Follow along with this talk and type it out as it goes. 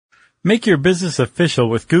Make your business official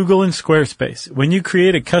with Google and Squarespace. When you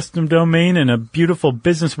create a custom domain and a beautiful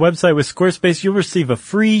business website with Squarespace, you'll receive a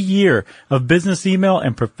free year of business email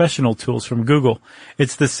and professional tools from Google.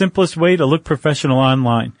 It's the simplest way to look professional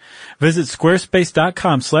online. Visit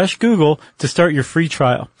squarespace.com/Google to start your free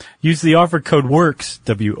trial. Use the offer code WORKS,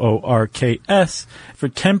 WORKS, for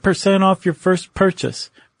 10% off your first purchase.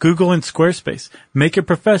 Google and Squarespace. Make it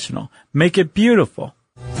professional. Make it beautiful.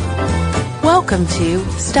 Welcome to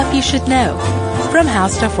Stuff You Should Know from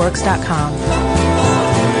HowStuffWorks.com.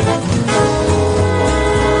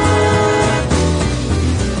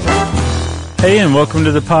 Hey, and welcome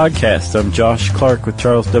to the podcast. I'm Josh Clark with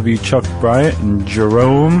Charles W. Chuck Bryant and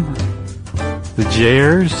Jerome, the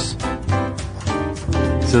Jers.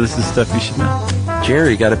 So this is Stuff You Should Know.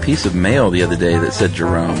 Jerry got a piece of mail the other day that said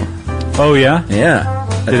Jerome. Oh, yeah?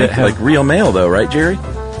 Yeah. Did it have like real mail, though, right, Jerry?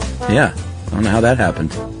 Yeah. I don't know how that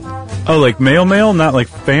happened. Oh, like mail, not like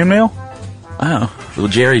fan mail? Oh. Well,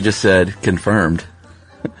 Jerry just said confirmed.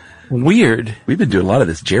 Weird. We've been doing a lot of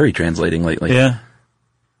this Jerry translating lately. Yeah.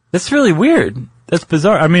 That's really weird. That's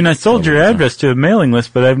bizarre. I mean, I sold your address to a mailing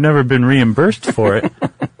list, but I've never been reimbursed for it.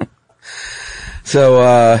 So,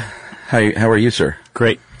 how are you, sir?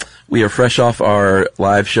 Great. We are fresh off our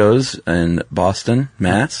live shows in Boston,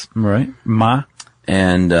 Mass. Right.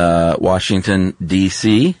 And Washington,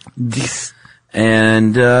 D.C.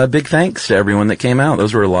 And big thanks to everyone that came out.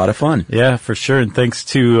 Those were a lot of fun. Yeah, for sure. And thanks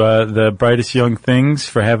to the Brightest Young Things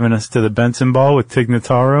for having us to the Benson Ball with Tig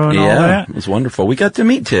Notaro and all that. Yeah, it was wonderful. We got to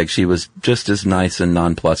meet Tig. She was just as nice and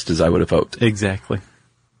nonplussed as I would have hoped. Exactly.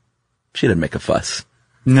 She didn't make a fuss.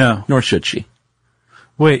 No. Nor should she.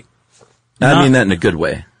 Wait. I mean that in a good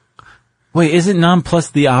way. Wait, isn't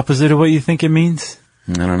nonplussed the opposite of what you think it means?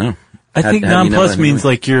 I don't know. I think nonplussed means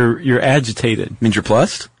like you're agitated. Means you're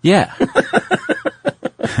plussed? Yeah.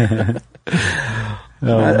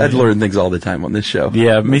 I'd learn things all the time on this show.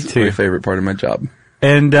 Yeah, me too. My favorite part of my job.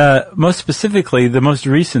 And most specifically, the most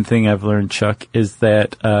recent thing I've learned, Chuck, is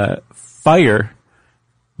that fire,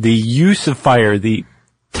 the use of fire, the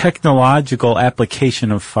technological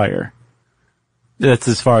application of fire, that's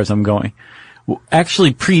as far as I'm going,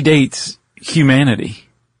 actually predates humanity.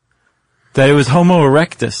 That it was Homo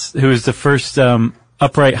erectus who was the first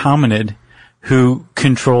upright hominid who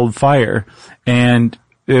controlled fire, and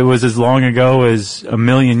it was as long ago as 1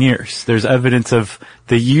 million years. There's evidence of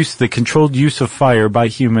the controlled use of fire by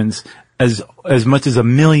humans as much as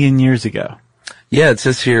 1 million years ago. Yeah, it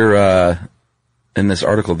says here in this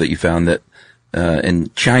article that you found that in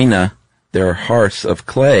China there are hearths of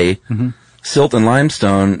clay, silt and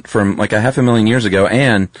limestone from like 500,000 years ago,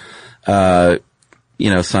 and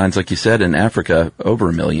signs like you said in Africa over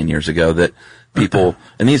 1 million years ago that people,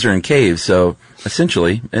 and these are in caves, so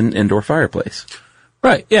essentially an indoor fireplace.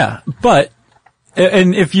 Right, yeah. But,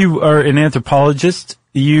 and if you are an anthropologist,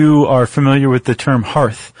 you are familiar with the term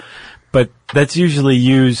hearth, but that's usually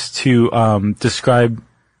used to describe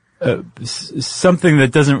something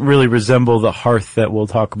that doesn't really resemble the hearth that we'll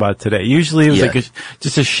talk about today. Usually it was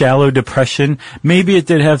just a shallow depression. Maybe it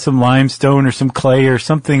did have some limestone or some clay or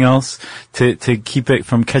something else to keep it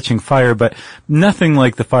from catching fire, but nothing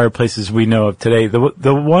like the fireplaces we know of today.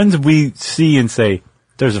 The ones we see and say,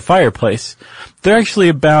 there's a fireplace, they're actually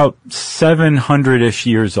about 700-ish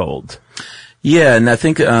years old. Yeah, and I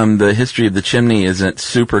think the history of the chimney isn't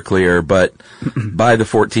super clear, but by the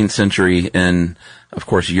 14th century in, of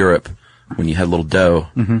course, Europe, when you had a little dough,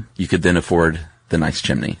 you could then afford the nice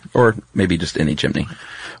chimney, or maybe just any chimney.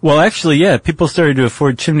 Well, actually, yeah, people started to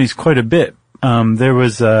afford chimneys quite a bit. There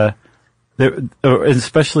was,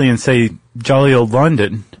 especially in, say, jolly old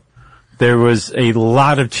London, there was a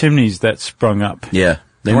lot of chimneys that sprung up. Yeah,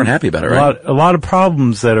 they weren't happy about it, right? A lot of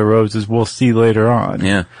problems that arose, as we'll see later on.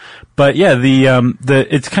 Yeah. But yeah,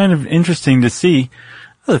 it's kind of interesting to see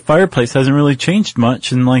the fireplace hasn't really changed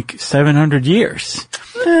much in like 700 years.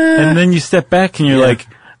 And then you step back and you're like,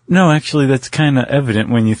 no, actually that's kind of evident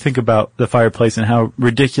when you think about the fireplace and how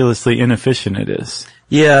ridiculously inefficient it is.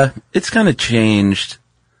 Yeah, it's kind of changed.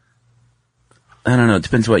 I don't know. It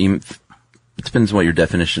depends what your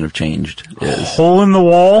definition of changed is. A hole in the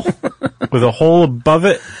wall with a hole above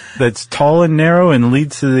it that's tall and narrow and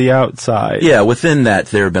leads to the outside. Yeah, within that,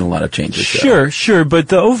 there have been a lot of changes. Sure, but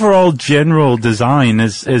the overall general design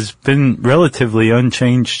has been relatively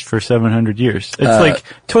unchanged for 700 years. It's like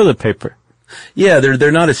toilet paper. Yeah,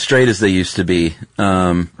 they're not as straight as they used to be.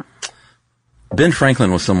 Ben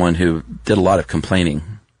Franklin was someone who did a lot of complaining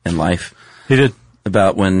in life. He did.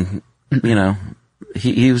 About when,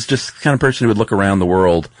 he was just the kind of person who would look around the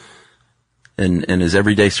world in his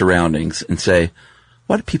everyday surroundings and say,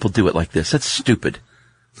 why do people do it like this? That's stupid.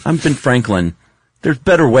 I'm Ben Franklin, There's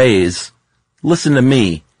better ways. Listen to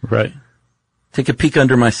me. Right. Take a peek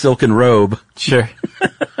under my silken robe. Sure.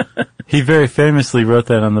 He very famously wrote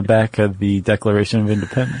that on the back of the Declaration of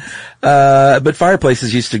Independence. But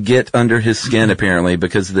fireplaces used to get under his skin, apparently,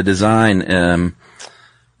 because of the design. And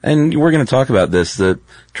we're going to talk about this. The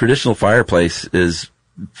traditional fireplace is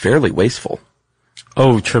fairly wasteful.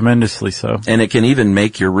 Oh, tremendously so. And it can even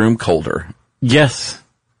make your room colder. Yes.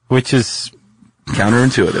 Which is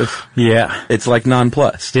counterintuitive. Yeah. It's like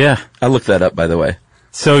nonplussed. Yeah. I looked that up, by the way.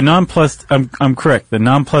 So nonplussed, I'm correct. The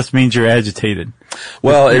nonplussed means you're agitated.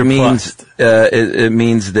 Well, it means it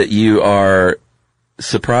means that you are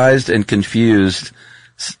surprised and confused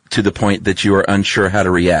to the point that you are unsure how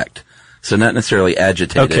to react. So not necessarily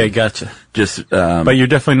agitated. Okay, gotcha. Just but you're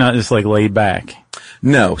definitely not just like laid back.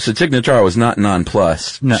 No. So Tig Notaro was not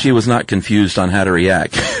nonplussed. No. She was not confused on how to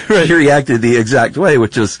react. Right. She reacted the exact way,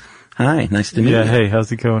 which is, "Hi, nice to meet you." Yeah, hey,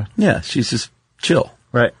 how's it going? Yeah, she's just chill.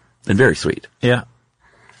 Right. And very sweet. Yeah.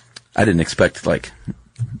 I didn't expect, like,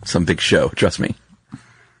 some big show, trust me,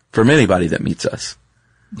 from anybody that meets us.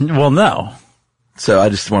 Well, no. So I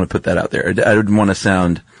just want to put that out there. I didn't want to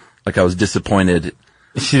sound like I was disappointed.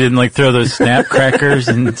 She didn't, like, throw those snap crackers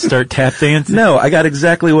and start tap dancing? No, I got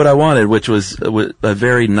exactly what I wanted, which was a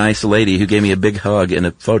very nice lady who gave me a big hug and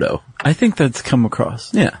a photo. I think that's come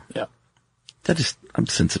across. Yeah. Yeah. I'm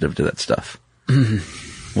sensitive to that stuff.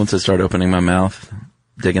 Once I start opening my mouth,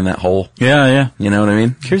 digging that hole. Yeah, yeah. You know what I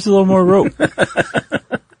mean? Here's a little more rope.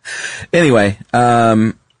 Anyway, let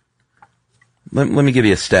me give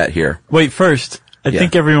you a stat here. Wait, first, I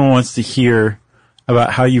think everyone wants to hear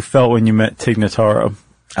about how you felt when you met Tig Notaro.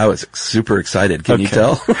 I was super excited. Can you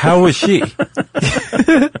tell? How was she?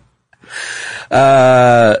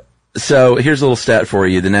 So here's a little stat for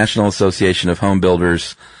you. The National Association of Home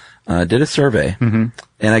Builders did a survey, and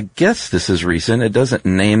I guess this is recent. It doesn't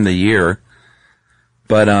name the year,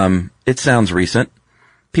 but it sounds recent.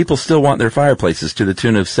 People still want their fireplaces to the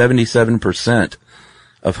tune of 77%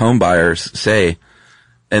 of home buyers say,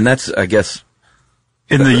 and that's, I guess,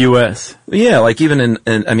 In the U.S. Yeah, like even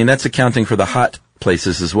I mean, that's accounting for the hot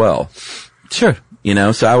places as well. Sure. You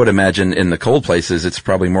know, so I would imagine in the cold places, it's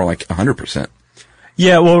probably more like 100%.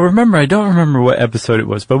 Yeah, well, I don't remember what episode it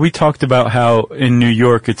was, but we talked about how in New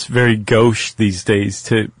York it's very gauche these days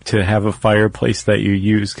to have a fireplace that you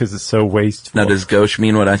use because it's so wasteful. Now, does gauche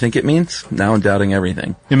mean what I think it means? Now I'm doubting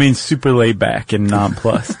everything. It means super laid back and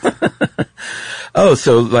nonplussed. Oh,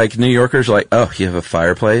 so like New Yorkers are like, oh, you have a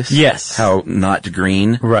fireplace? Yes. How not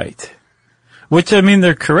green? Right. Which, I mean,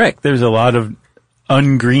 they're correct. There's a lot of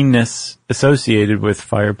ungreenness associated with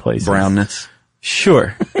fireplaces. Brownness.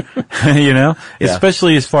 Sure. You know,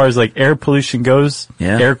 especially as far as like air pollution goes,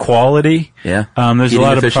 air quality. Yeah. There's Heating a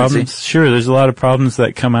lot of efficiency. problems. Sure. There's a lot of problems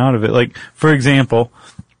that come out of it. Like, for example,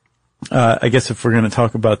 I guess if we're going to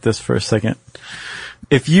talk about this for a second,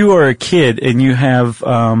 if you are a kid and you have,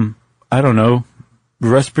 I don't know,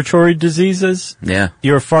 respiratory diseases,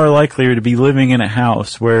 you're far likelier to be living in a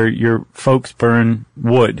house where your folks burn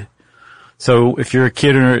wood. So if you're a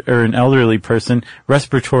kid or an elderly person,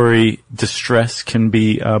 respiratory distress can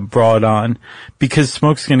be brought on because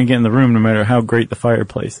smoke's going to get in the room no matter how great the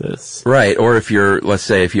fireplace is. Right. Or if let's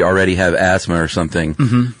say if you already have asthma or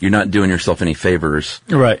something, you're not doing yourself any favors.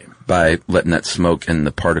 Right. By letting that smoke and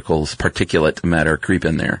the particulate matter creep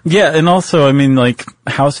in there. Yeah, and also, I mean, like,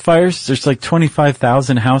 house fires, there's like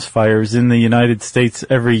 25,000 house fires in the United States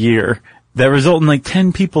every year that result in like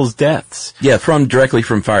 10 people's deaths. Yeah, directly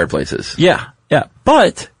from fireplaces. Yeah, yeah.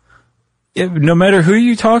 But no matter who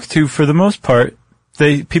you talk to, for the most part,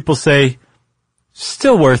 people say,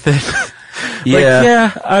 still worth it.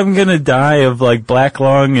 I'm gonna die of like black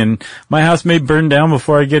lung and my house may burn down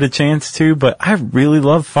before I get a chance to, but I really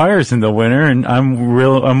love fires in the winter and I'm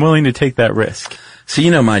willing to take that risk. So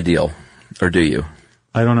you know my deal, or do you?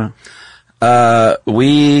 I don't know.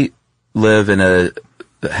 We live in a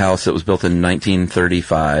house that was built in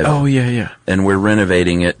 1935. Oh, yeah. And we're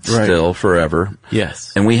renovating it still forever.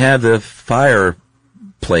 Yes. And we have the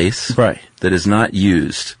fireplace that is not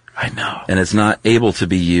used. I know. And it's not able to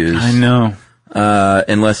be used. I know.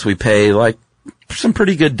 Unless we pay like some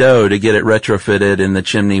pretty good dough to get it retrofitted and the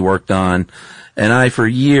chimney worked on. And I, for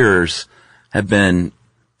years, have been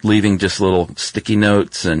leaving just little sticky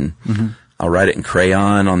notes and I'll write it in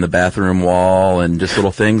crayon on the bathroom wall and just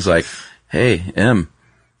little things like, hey, Em,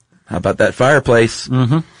 how about that fireplace?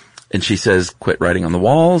 And she says, quit writing on the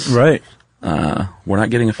walls. Right. We're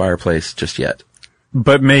not getting a fireplace just yet.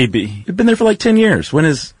 But maybe. We've been there for like 10 years. When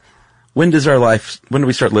do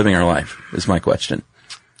we start living our life is my question.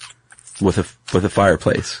 With a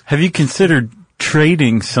fireplace. Have you considered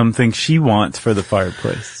trading something she wants for the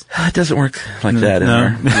fireplace. It doesn't work like that in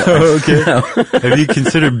No. there. Okay. No. Have you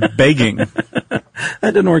considered begging? That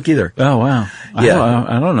didn't work either. Oh, wow. Yeah.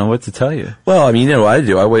 I don't know what to tell you. Well, I mean, you know what I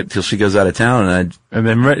do? I wait till she goes out of town and And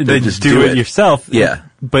then just do do it it. yourself. Yeah.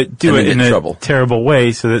 But do And it then in get in a trouble. terrible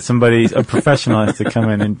way so that a professional has to come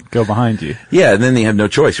in and go behind you. yeah, and then you have no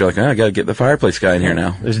choice. You're like, I gotta get the fireplace guy in here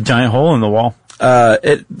now. There's a giant hole in the wall.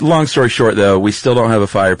 Long story short though, we still don't have a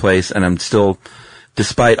fireplace and I'm still,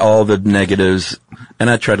 despite all the negatives, and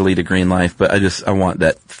I try to lead a green life, but I want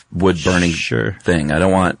that wood burning Sure. thing. I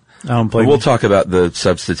don't blame we'll you. talk about the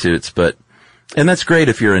substitutes, and that's great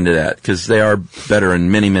if you're into that, because they are better in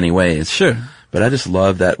many, many ways. Sure. But I just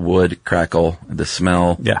love that wood crackle, the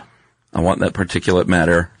smell. Yeah. I want that particulate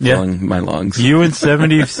matter Yeah. filling my lungs. You and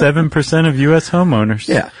 77% of U.S. homeowners.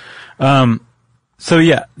 Yeah. So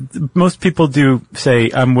yeah, most people do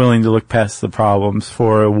say, I'm willing to look past the problems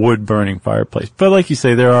for a wood burning fireplace. But like you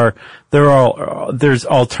say, there's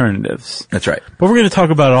alternatives. That's right. But we're going to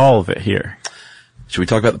talk about all of it here. Should we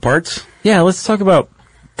talk about the parts? Yeah, let's talk about,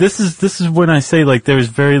 this is when I say like there's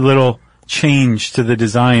very little change to the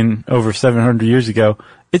design over 700 years ago.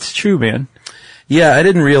 It's true, man. Yeah, I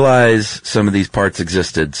didn't realize some of these parts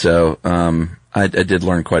existed, so I did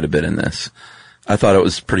learn quite a bit in this. I thought it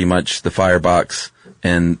was pretty much the firebox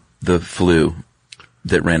and the flue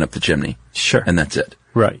that ran up the chimney. Sure. And that's it.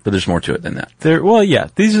 Right. But there's more to it than that.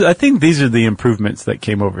 I think these are the improvements that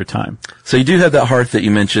came over time. So you do have that hearth that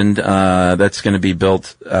you mentioned, that's going to be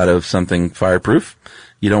built out of something fireproof.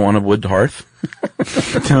 You don't want a wood hearth.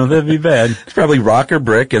 No, that'd be bad. It's probably rock or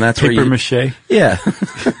brick, and that's Paper where you... mache. Yeah.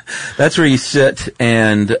 That's where you sit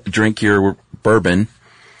and drink your bourbon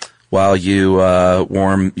while you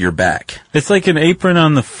warm your back. It's like an apron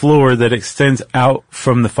on the floor that extends out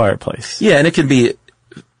from the fireplace. Yeah, and it can be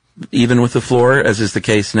even with the floor, as is the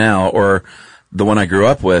case now, or the one I grew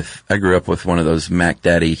up with. I grew up with one of those Mac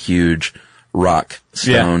Daddy huge rock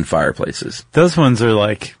stone fireplaces. Those ones are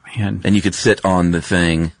like, man. And you could sit on the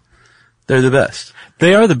thing. They're the best.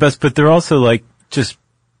 They are the best, but they're also like just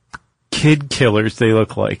kid killers, they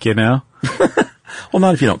look like, you know? Well,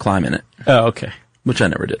 not if you don't climb in it, Oh, okay. which I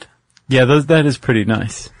never did. Yeah, that is pretty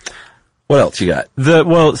nice. What else you got? So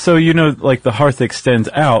like the hearth extends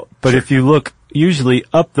out, but if you look usually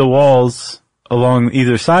up the walls along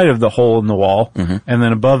either side of the hole in the wall, and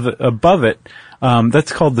then above it,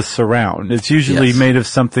 that's called the surround. It's usually Yes. made of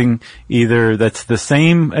something either that's the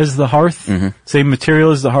same as the hearth, same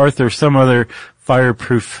material as the hearth, or some other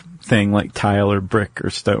fireproof thing like tile or brick or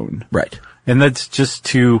stone. Right. And that's just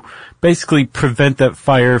to basically prevent that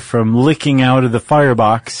fire from licking out of the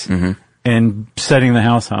firebox and setting the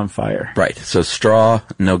house on fire. Right. So straw,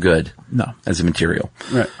 no good. No. As a material.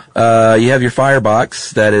 Right. You have your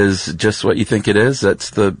firebox. That is just what you think it is. That's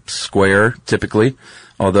the square, typically,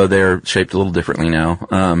 although they're shaped a little differently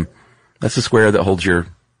now. That's the square that holds your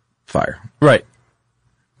fire. Right.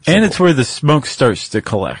 And it's where the smoke starts to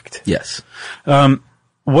collect. Yes.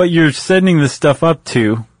 What you're sending the stuff up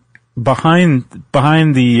to behind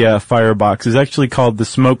the firebox is actually called the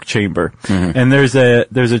smoke chamber. And there's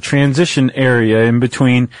a transition area in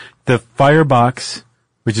between the firebox,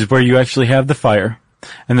 which is where you actually have the fire,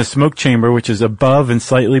 and the smoke chamber, which is above and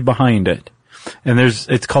slightly behind it. And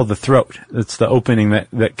it's called the throat. It's the opening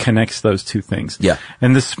that connects those two things. Yeah.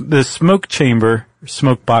 And the smoke chamber,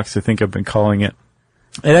 smoke box, I think I've been calling it,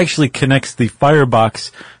 it actually connects the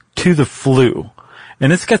firebox to the flue.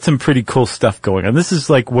 And it's got some pretty cool stuff going on. This is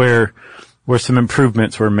like where some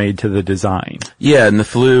improvements were made to the design. Yeah, and the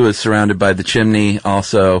flue is surrounded by the chimney.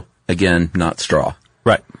 Also, again, not straw.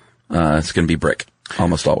 Right. It's going to be brick,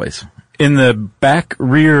 almost always. In the back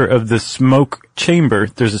rear of the smoke chamber,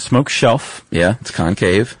 there's a smoke shelf. Yeah, it's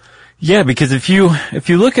concave. Yeah, because if you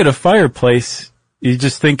look at a fireplace, you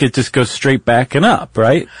just think it just goes straight back and up,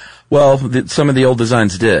 right? Well, some of the old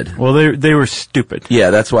designs did. Well, they were stupid. Yeah,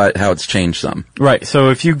 that's how it's changed some. Right.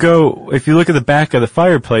 So if you look at the back of the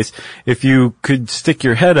fireplace, if you could stick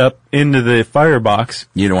your head up into the firebox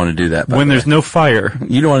You don't want to do that. when there's no fire,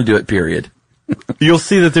 You don't want to do it, period. you'll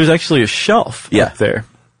see that there's actually a shelf up there.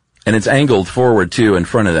 And it's angled forward too in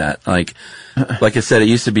front of that. Like I said, it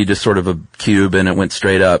used to be just sort of a cube and it went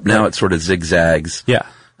straight up. Now it sort of zigzags. Yeah.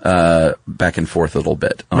 Back and forth a little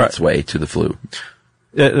bit on its way to the flue.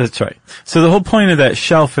 That's right. So the whole point of that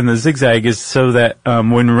shelf and the zigzag is so that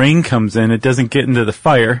when rain comes in, it doesn't get into the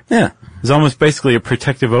fire. Yeah. It's almost basically a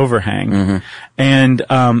protective overhang. And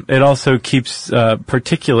it also keeps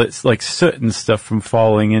particulates like soot and stuff from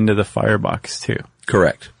falling into the firebox too.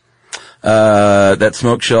 Correct. That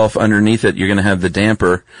smoke shelf underneath it, you're going to have the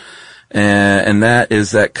damper. And that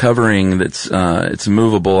is that covering that's it's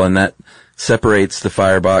movable, and that separates the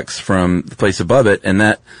firebox from the place above it, and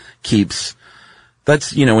that's,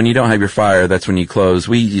 when you don't have your fire, that's when you close.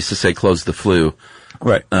 We used to say close the flue.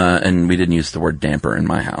 Right. And we didn't use the word damper in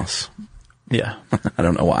my house. Yeah. I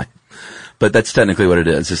don't know why. But that's technically what it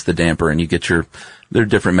is. It's the damper, and you get there are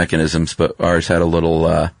different mechanisms, but ours had a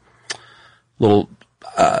little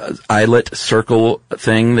eyelet circle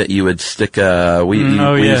thing that you would stick, we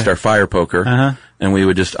used our fire poker, and we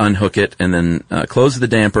would just unhook it and then, close the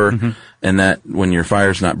damper, and that when your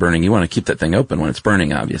fire's not burning, you want to keep that thing open when it's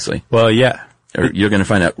burning, obviously. Well, yeah. Or you're going to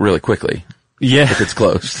find out really quickly. Yeah. If it's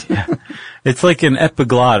closed. Yeah. It's like an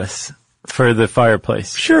epiglottis for the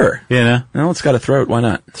fireplace. Sure. Well, it's got a throat. Why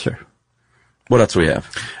not? Sure. What else do we have?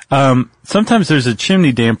 Sometimes there's a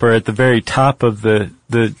chimney damper at the very top of the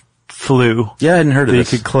flue. Yeah, I hadn't heard of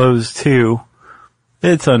this. That you could close too.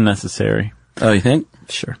 It's unnecessary. Oh, you think?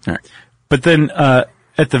 Sure. All right. But then,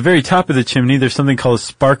 at the very top of the chimney, there's something called a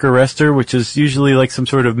spark arrestor, which is usually like some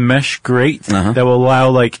sort of mesh grate that will allow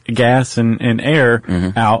like gas and air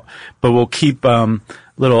out, but will keep,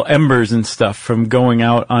 little embers and stuff from going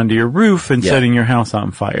out onto your roof and setting your house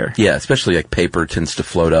on fire. Yeah, especially like paper tends to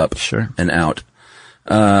float up and out.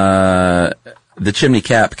 The chimney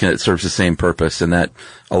cap serves the same purpose, and that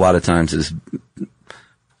a lot of times is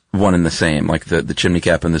one and the same. Like the chimney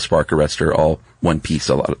cap and the spark arrestor, all one piece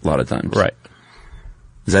a lot of times. Right.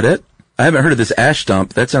 Is that it? I haven't heard of this ash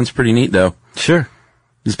dump. That sounds pretty neat, though. Sure.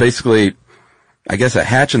 It's basically, I guess, a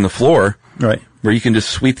hatch in the floor. Right. Where you can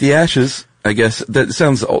just sweep the ashes. I guess that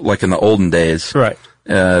sounds like in the olden days. Right.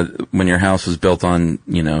 When your house was built on,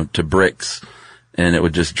 to bricks, and it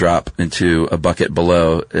would just drop into a bucket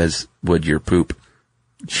below, as would your poop.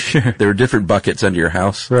 Sure. There were different buckets under your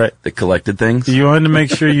house. Right. That collected things. You wanted to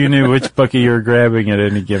make sure you knew which bucket you were grabbing at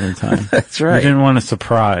any given time. That's right. You didn't want a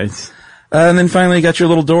surprise. And then finally you got your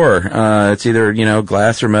little door. It's either,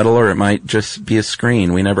 glass or metal, or it might just be a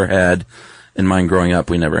screen. We never had, in mine growing up,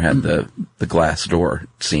 we never had the glass door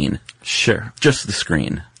scene. Sure. Just the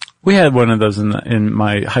screen. We had one of those in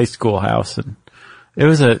my high school house, and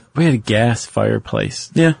we had a gas fireplace.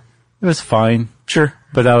 Yeah. It was fine. Sure.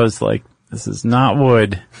 But I was like, this is not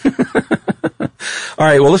wood. All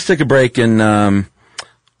right. Well, let's take a break, and,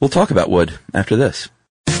 we'll talk about wood after this.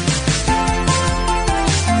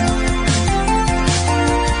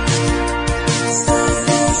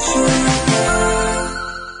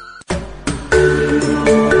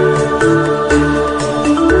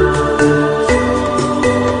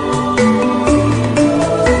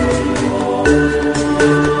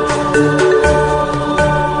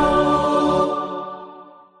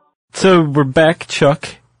 So we're back, Chuck,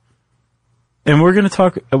 and we're going to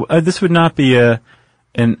talk. This would not be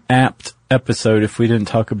an apt episode if we didn't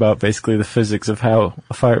talk about basically the physics of how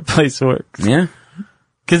a fireplace works. Yeah,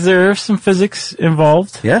 because there are some physics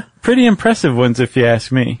involved. Yeah, pretty impressive ones, if you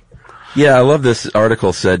ask me. Yeah, I love this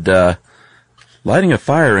article. Said lighting a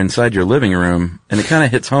fire inside your living room, and it kind of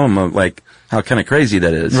hits home of like how kind of crazy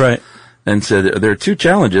that is, right? And said there are two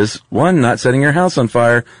challenges. One, not setting your house on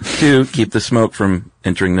fire. Two, keep the smoke from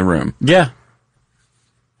entering the room. Yeah.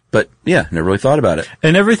 But, yeah, never really thought about it.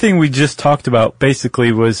 And everything we just talked about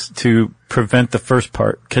basically was to prevent the first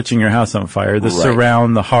part, catching your house on fire, the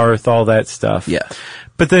surround, the hearth, all that stuff. Yeah.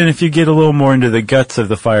 But then if you get a little more into the guts of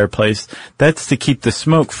the fireplace, that's to keep the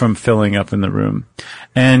smoke from filling up in the room.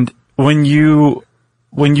 And when you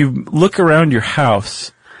look around your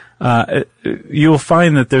house, you'll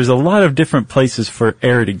find that there's a lot of different places for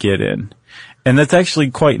air to get in. And that's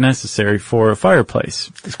actually quite necessary for a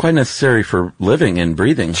fireplace. It's quite necessary for living and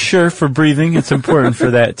breathing. Sure, for breathing. It's important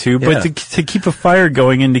for that too. Yeah. But to keep a fire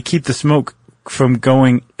going and to keep the smoke from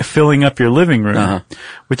filling up your living room,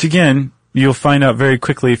 which again, you'll find out very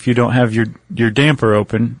quickly if you don't have your damper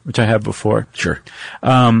open, which I have before. Sure.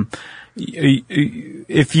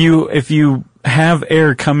 If you have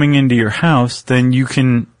air coming into your house, then you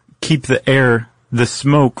can keep the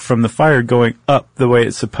smoke from the fire going up the way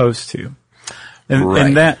it's supposed to.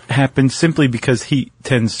 And that happens simply because heat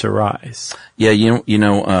tends to rise. Yeah,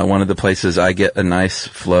 one of the places I get a nice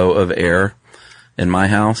flow of air in my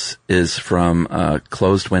house is from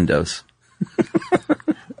closed windows.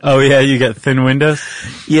 Oh yeah, you got thin windows?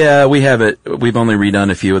 Yeah, we have it. We've only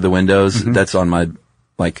redone a few of the windows. Mm-hmm. That's on my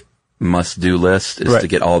must-do list is to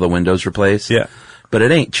get all the windows replaced. Yeah. But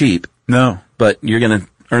it ain't cheap. No. But you're going to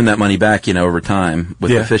earn that money back, over time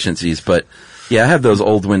with efficiencies. But yeah, I have those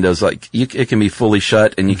old windows, it can be fully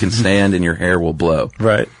shut and you can stand and your hair will blow.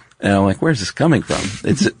 Right. And I'm like, where's this coming from?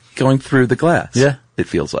 It's going through the glass. Yeah. It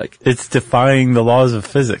feels like. It's defying the laws of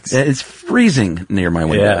physics. It's freezing near my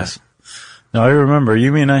windows. Yeah. No, I remember.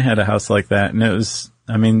 You and I had a house like that, and it was,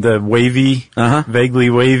 I mean, the wavy, vaguely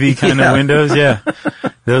wavy kind of windows. Yeah.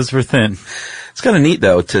 Those were thin. It's kind of neat,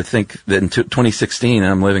 though, to think that in 2016,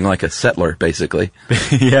 I'm living like a settler, basically.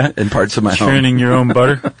 Yeah. In parts of my home. Churning your own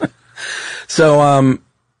butter. So,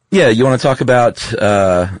 yeah, you want to talk about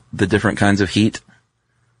the different kinds of heat?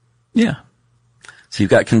 Yeah. So you've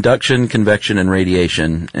got conduction, convection, and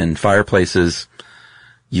radiation, and fireplaces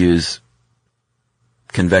use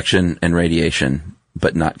convection and radiation,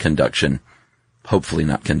 but not conduction. Hopefully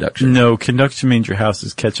not conduction. No, conduction means your house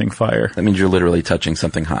is catching fire. That means you're literally touching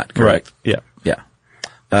something hot, correct? Right. Yeah.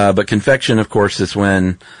 Yeah. But convection, of course, is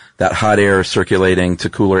when that hot air is circulating to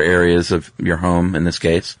cooler areas of your home, in this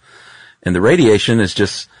case. And the radiation is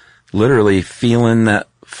just literally feeling that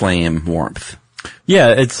flame warmth. Yeah,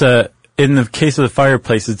 it's in the case of the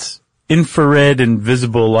fireplace, it's infrared and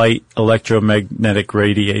visible light electromagnetic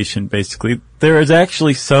radiation, basically. There is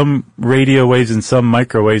actually some radio waves and some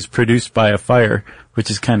microwaves produced by a fire,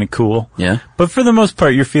 which is kind of cool. Yeah. But for the most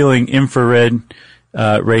part, you're feeling infrared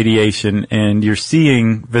radiation and you're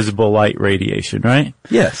seeing visible light radiation, right?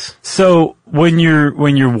 Yes. So when you're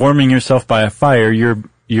warming yourself by a fire,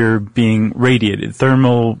 you're being radiated.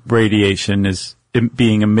 Thermal radiation is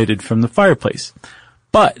being emitted from the fireplace.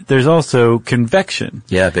 But there's also convection.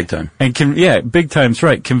 Yeah, big time. And big time's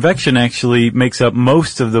right. Convection actually makes up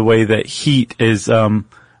most of the way that heat is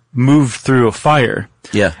moved through a fire.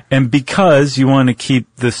 Yeah. And because you want to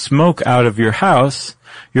keep the smoke out of your house,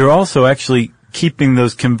 you're also actually keeping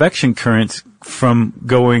those convection currents from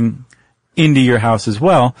going into your house as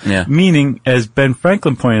well. Yeah. Meaning, as Ben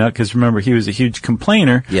Franklin pointed out, because remember he was a huge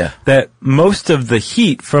complainer, that most of the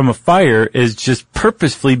heat from a fire is just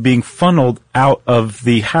purposefully being funneled out of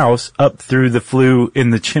the house up through the flue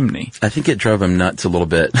in the chimney. I think it drove him nuts a little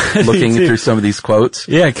bit, looking through some of these quotes.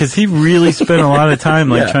 Yeah, because he really spent a lot of time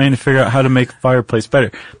trying to figure out how to make a fireplace better.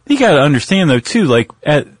 You got to understand though too,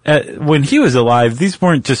 when he was alive, these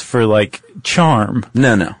weren't just for charm.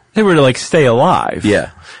 No. They were to stay alive.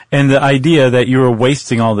 Yeah. And the idea that you were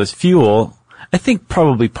wasting all this fuel, I think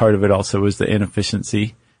probably part of it also was the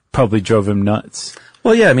inefficiency. Probably drove him nuts.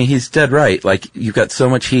 Well, yeah, I mean, he's dead right. You've got so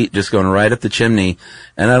much heat just going right up the chimney.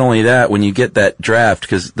 And not only that, when you get that draft,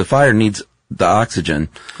 because the fire needs the oxygen.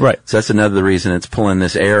 Right. So that's another reason it's pulling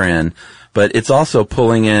this air in. But it's also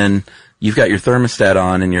pulling in, you've got your thermostat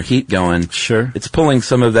on and your heat going. Sure. It's pulling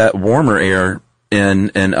some of that warmer air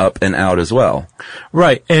in and up and out as well.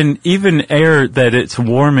 Right. And even air that it's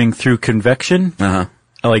warming through convection,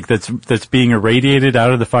 that's being irradiated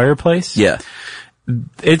out of the fireplace. Yeah.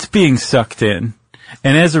 It's being sucked in.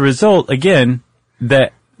 And as a result, again,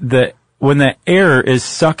 when that air is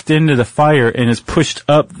sucked into the fire and is pushed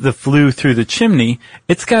up the flue through the chimney,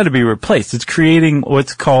 it's got to be replaced. It's creating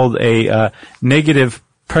what's called a negative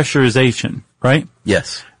pressurization, right?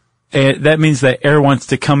 Yes. And that means that air wants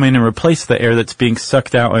to come in and replace the air that's being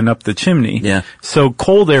sucked out and up the chimney. Yeah. So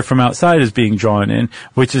cold air from outside is being drawn in,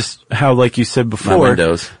 which is how, like you said before. My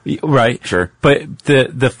windows. Right. Sure. But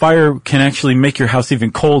the fire can actually make your house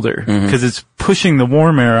even colder because it's pushing the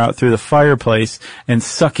warm air out through the fireplace and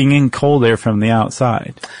sucking in cold air from the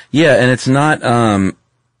outside. Yeah, and it's not,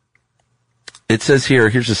 it says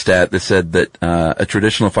here's a stat that said that, a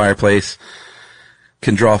traditional fireplace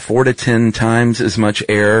can draw 4 to 10 times as much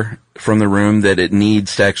air from the room that it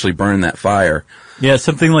needs to actually burn that fire. Yeah,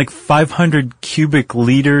 something like 500 cubic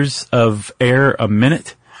liters of air a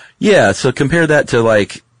minute. Yeah, so compare that to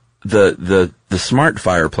the smart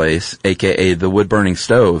fireplace, aka the wood burning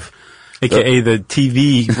stove. AKA the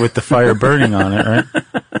TV with the fire burning on it,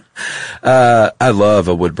 right? I love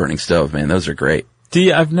a wood burning stove, man. Those are great.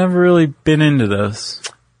 I've never really been into those.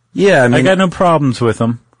 Yeah, I mean, I got no problems with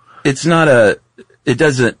them. It's not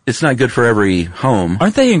good for every home.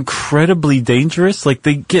 Aren't they incredibly dangerous?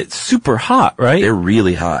 They get super hot, right? They're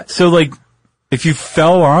really hot. So if you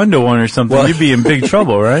fell onto one or something, you'd be in big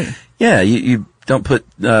trouble, right? Yeah, you don't put,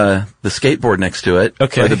 the skateboard next to it.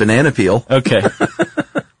 Okay. Or the banana peel. Okay.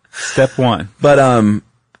 Step one. But, and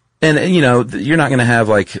you're not gonna have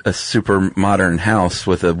a super modern house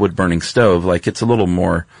with a wood burning stove. It's a little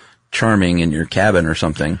more charming in your cabin or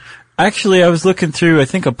something. Actually, I was looking through, I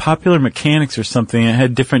think, a Popular Mechanics or something. It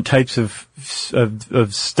had different types of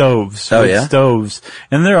stoves. Oh, yeah? Stoves.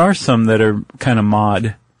 And there are some that are kind of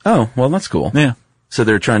mod. Oh, well, that's cool. Yeah. So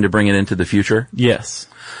they're trying to bring it into the future? Yes.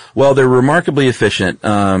 Well, they're remarkably efficient.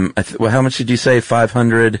 How much did you say?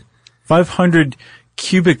 500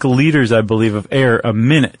 cubic liters, I believe, of air a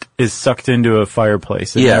minute is sucked into a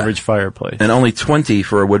fireplace, an average fireplace. And only 20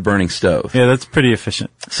 for a wood burning stove. Yeah, that's pretty efficient.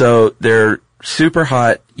 So they're super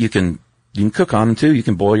hot. You can cook on them too. You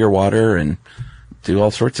can boil your water and do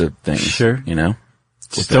all sorts of things. Sure. You know?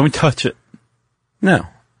 Just don't touch it. No.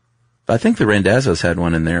 I think the Randazzos had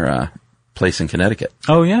one in their place in Connecticut.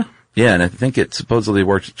 Oh, yeah? Yeah, and I think it supposedly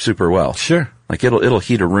worked super well. Sure. Like it'll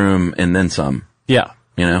heat a room and then some. Yeah.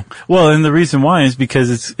 You know? Well, and the reason why is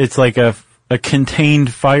because it's like a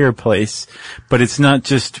contained fireplace, but it's not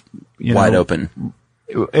just, wide open.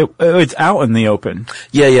 It's out in the open.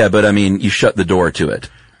 Yeah, but I mean, you shut the door to it.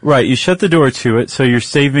 Right, you shut the door to it, so you're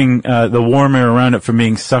saving the warm air around it from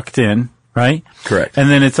being sucked in, right? Correct. And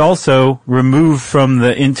then it's also removed from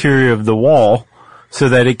the interior of the wall so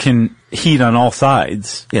that it can heat on all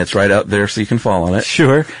sides. Yeah, it's right out there so you can fall on it.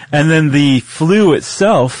 Sure. And then the flue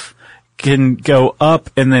itself can go up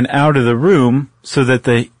and then out of the room so that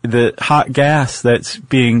the hot gas that's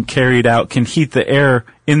being carried out can heat the air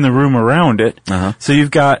in the room around it. Uh-huh. So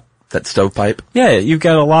you've got that stovepipe. Yeah, you've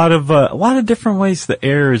got a lot of different ways the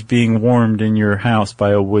air is being warmed in your house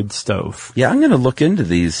by a wood stove. Yeah, I'm going to look into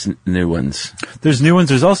these new ones. There's new ones.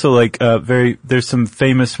 There's also like there's some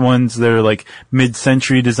famous ones that are like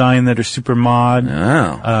mid-century design that are super mod.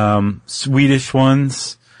 Oh. Swedish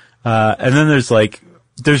ones. And then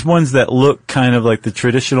there's ones that look kind of like the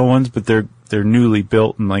traditional ones, but they're newly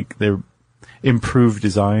built and like they're improved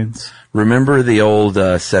designs. Remember the old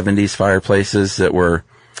 70s fireplaces that were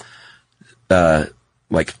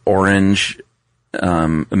like orange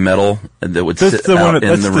metal that would sit out in the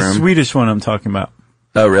room? That's the Swedish one I'm talking about.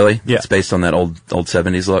 Oh, really? Yeah. It's based on that old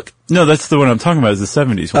 70s look? No, that's the one I'm talking about is the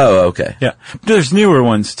 70s one. Oh, okay. Yeah. There's newer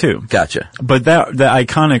ones too. Gotcha. But the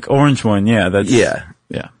iconic orange one, yeah, that's... Yeah.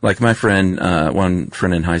 Yeah. Like my friend, one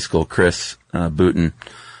friend in high school, Chris Booten,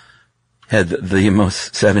 had the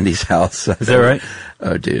most 70s house. Is that right?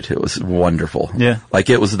 Oh, dude, it was wonderful. Yeah. Like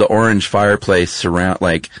it was the orange fireplace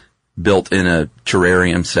built in a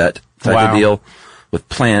terrarium set type of deal with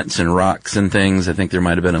plants and rocks and things. I think there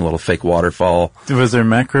might have been a little fake waterfall. Was there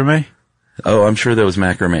macrame? Oh, I'm sure there was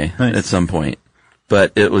macrame at some point.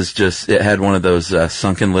 But it was it had one of those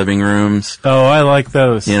sunken living rooms. Oh, I like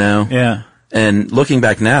those. You know? Yeah. And looking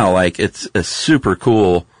back now, like it's a super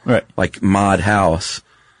cool, right, like mod house.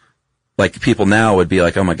 Like people now would be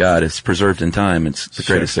like, "Oh my God, it's preserved in time. It's the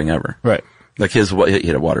greatest thing ever." Right. Like he had a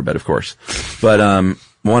waterbed, of course, but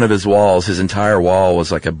one of his walls, his entire wall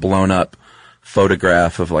was like a blown up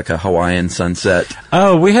photograph of like a Hawaiian sunset.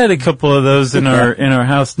 Oh, we had a couple of those in our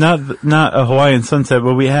house. Not a Hawaiian sunset,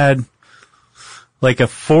 but we had like a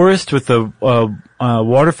forest with a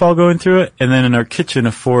waterfall going through it, and then in our kitchen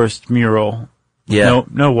a forest mural. Yeah.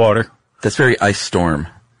 No water. That's very Ice Storm.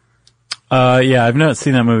 Yeah, I've not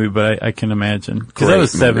seen that movie, but I can imagine. Because that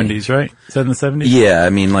was 70s, right? Is that in the 70s? Yeah,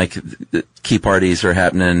 I mean, like, key parties are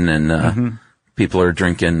happening and, people are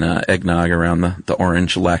drinking, eggnog around the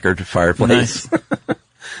orange lacquered fireplace. Nice.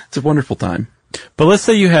 It's a wonderful time. But let's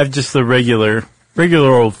say you have just the regular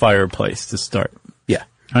old fireplace to start. Yeah.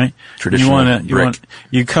 Right? Traditional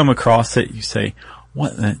you come across it, you say,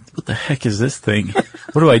 what the heck is this thing?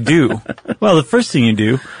 What do I do? Well, the first thing you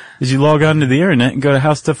do is you log on to the internet and go to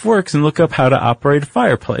How Stuff Works and look up how to operate a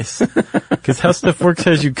fireplace. Because How Stuff Works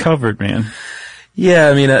has you covered, man. Yeah,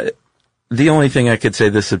 I mean, the only thing I could say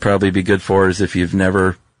this would probably be good for is if you've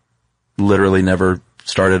literally never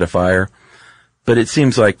started a fire. But it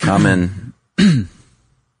seems like common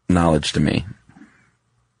knowledge to me.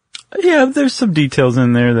 Yeah, there's some details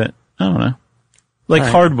in there that, I don't know. Like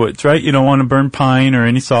hardwoods, right? You don't want to burn pine or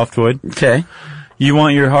any softwood. Okay. You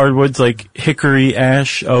want your hardwoods like hickory,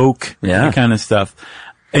 ash, oak, that kind of stuff.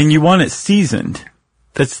 And you want it seasoned.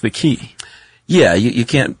 That's the key. Yeah, you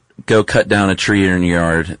can't go cut down a tree in your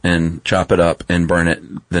yard and chop it up and burn it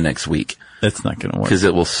the next week. That's not going to work. Because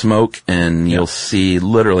it will smoke and you'll see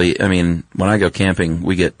literally, I mean, when I go camping,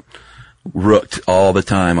 we get rooked all the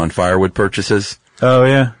time on firewood purchases. Oh,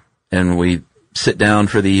 yeah. And we sit down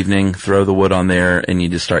for the evening, throw the wood on there, and you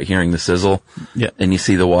just start hearing the sizzle. Yeah. And you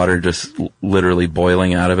see the water just literally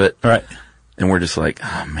boiling out of it. Right. And we're just like,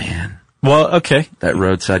 oh man. Well, okay. That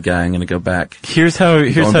roadside guy, I'm going to go back. Here's how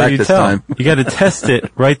you tell. You got to test it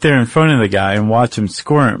right there in front of the guy and watch him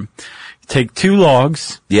squirm. You take 2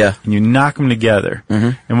 logs. Yeah. And you knock them together.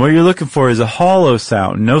 Mm-hmm. And what you're looking for is a hollow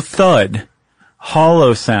sound. No thud.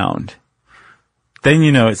 Hollow sound. Then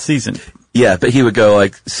you know it's seasoned. Yeah, but he would go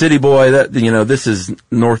like, city boy, this is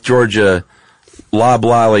North Georgia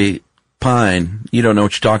loblolly pine. You don't know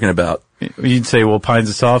what you're talking about. You'd say, well, pine's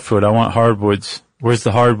a softwood. I want hardwoods. Where's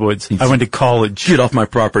the hardwoods? I went to college. Get off my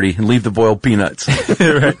property and leave the boiled peanuts.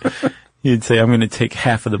 Right. You'd say, I'm going to take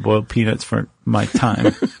half of the boiled peanuts for my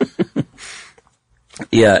time.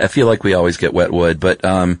 Yeah, I feel like we always get wet wood, but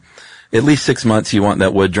at least 6 months you want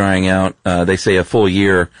that wood drying out. They say a full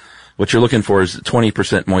year. What you're looking for is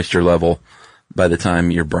 20% moisture level by the time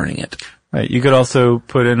you're burning it. Right. You could also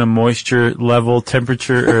put in a moisture level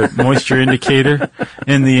temperature or moisture indicator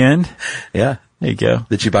in the end. Yeah. There you go.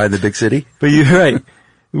 That you buy in the big city? But you're right.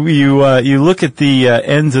 You look at the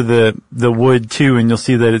ends of the wood too, and you'll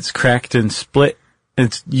see that it's cracked and split.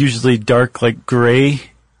 It's usually dark, like gray.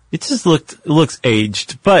 It just looks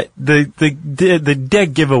aged. But the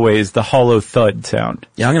dead giveaway is the hollow thud sound.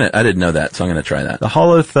 Yeah, I didn't know that, so I'm gonna try that. The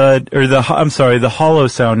hollow thud, or the hollow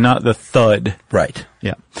sound, not the thud. Right.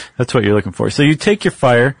 Yeah, that's what you're looking for. So you take your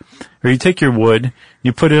fire, or you take your wood,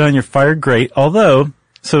 you put it on your fire grate,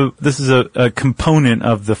 so this is a component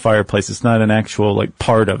of the fireplace. It's not an actual, like,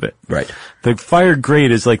 part of it. Right. The fire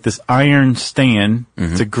grate is like this iron stand.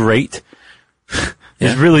 Mm-hmm. It's a grate.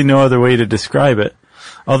 There's really no other way to describe it.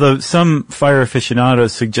 Although some fire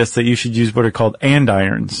aficionados suggest that you should use what are called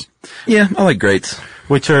andirons. Yeah, I like grates.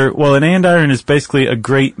 Which are, an andiron is basically a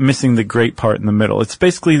grate missing the grate part in the middle. It's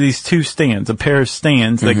basically these two stands, a pair of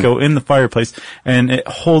stands that go in the fireplace, and it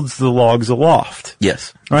holds the logs aloft.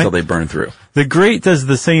 Yes, right? So they burn through. The grate does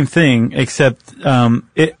the same thing, except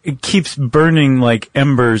it keeps burning like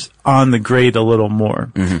embers on the grate a little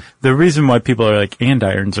more. Mm-hmm. The reason why people are like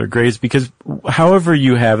andirons are great is because however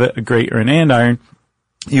you have it, a grate or an andiron,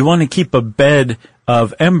 you want to keep a bed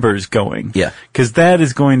of embers going. Yeah. Because that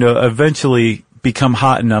is going to eventually become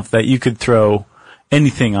hot enough that you could throw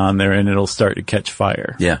anything on there and it'll start to catch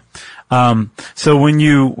fire. Yeah. So when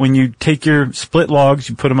you take your split logs,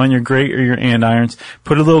 you put them on your grate or your andirons,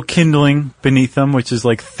 put a little kindling beneath them, which is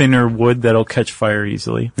like thinner wood that'll catch fire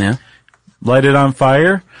easily. Yeah. Light it on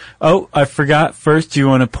fire. Oh, I forgot. First, you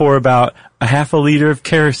want to pour about a half a liter of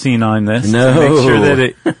kerosene on this to make sure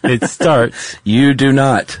that it starts. You do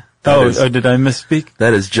not. Did I misspeak?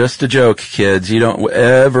 That is just a joke, kids. You don't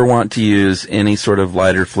ever want to use any sort of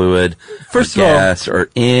lighter fluid, first or gas, or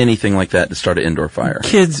anything like that to start an indoor fire.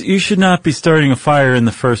 Kids, you should not be starting a fire in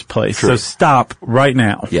the first place. True. So stop right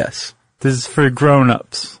now. Yes. This is for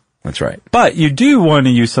grown-ups. That's right. But you do want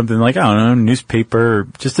to use something like, I don't know, newspaper, or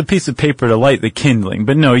just a piece of paper to light the kindling.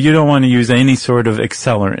 But no, you don't want to use any sort of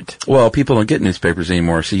accelerant. Well, people don't get newspapers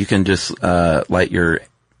anymore, so you can just light your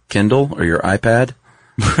Kindle or your iPad.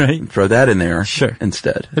 Right. Throw that in there. Sure.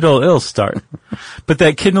 Instead. It'll start. But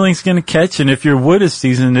that kindling's gonna catch, and if your wood is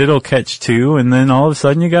seasoned, it'll catch too, and then all of a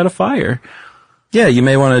sudden you got a fire. Yeah, you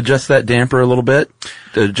may want to adjust that damper a little bit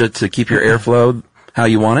to keep your airflow how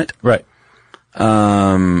you want it. Right.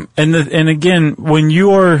 And again, when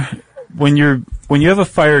you have a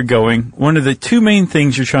fire going, one of the two main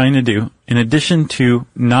things you're trying to do, in addition to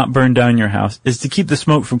not burn down your house, is to keep the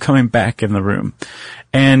smoke from coming back in the room.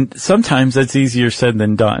 And sometimes that's easier said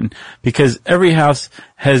than done, because every house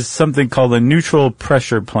has something called a neutral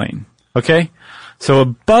pressure plane. Okay? So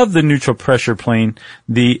above the neutral pressure plane,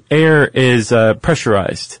 the air is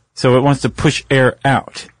pressurized. So it wants to push air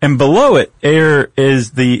out. And below it, air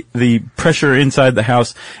is the pressure inside the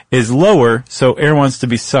house is lower, so air wants to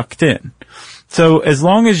be sucked in. So as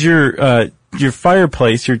long as your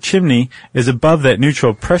fireplace, your chimney, is above that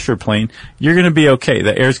neutral pressure plane, you're going to be okay.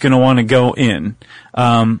 The air's going to want to go in.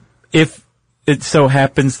 If it so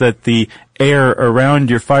happens that the air around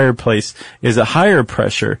your fireplace is a higher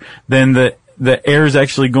pressure, then the air is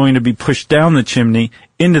actually going to be pushed down the chimney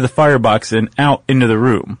into the firebox and out into the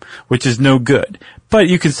room, which is no good. But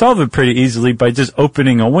you can solve it pretty easily by just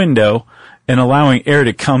opening a window and allowing air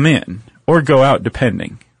to come in or go out,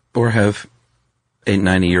 depending. Or have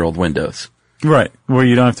 90-year-old windows. Right, where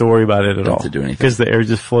you don't have to worry about it at all. Don't have to do anything. Because the air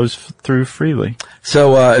just flows through freely.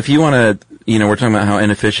 So, if you want to, we're talking about how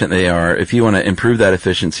inefficient they are. If you want to improve that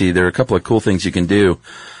efficiency, there are a couple of cool things you can do.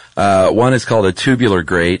 One is called a tubular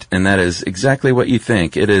grate, and that is exactly what you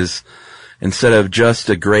think. It is, instead of just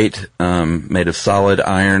a grate, made of solid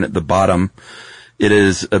iron at the bottom, it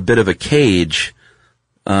is a bit of a cage.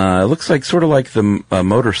 It looks like, sort of like the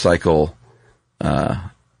motorcycle,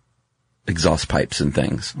 exhaust pipes and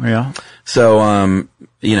things. Yeah. So,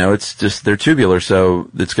 it's just, they're tubular, so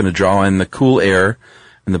it's going to draw in the cool air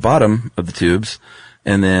in the bottom of the tubes,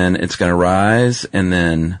 and then it's going to rise and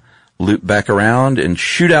then loop back around and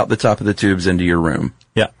shoot out the top of the tubes into your room.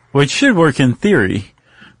 Yeah. Which should work in theory.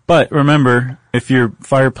 But remember, if your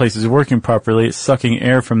fireplace is working properly, it's sucking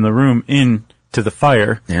air from the room in to the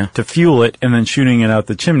fire to fuel it and then shooting it out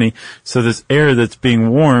the chimney. So this air that's being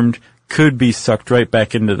warmed could be sucked right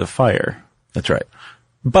back into the fire. That's right.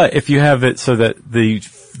 But if you have it so that the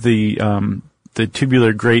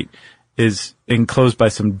tubular grate is enclosed by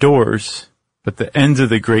some doors, but the ends of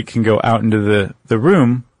the grate can go out into the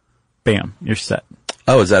room, bam, you're set.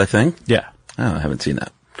 Oh, is that a thing? Yeah. Oh, I haven't seen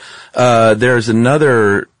that. There's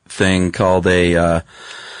another thing called a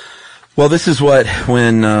Well, this is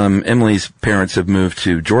when Emily's parents have moved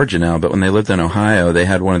to Georgia now, but when they lived in Ohio, they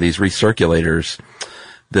had one of these recirculators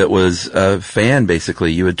that was a fan,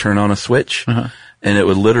 basically. You would turn on a switch, and it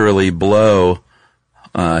would literally blow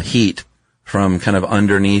heat from kind of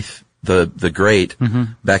underneath the grate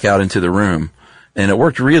back out into the room. And it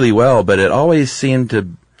worked really well, but it always seemed to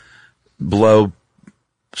blow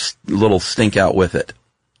little stink out with it.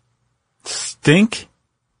 Stink?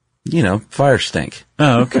 Fire stink.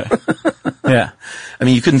 Oh, okay. Yeah. I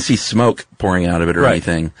mean, you couldn't see smoke pouring out of it or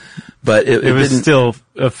anything, but it was didn't, still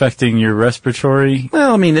affecting your respiratory.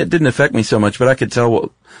 well, I mean, it didn't affect me so much, but I could tell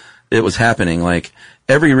what it was happening. Like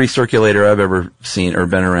every recirculator I've ever seen or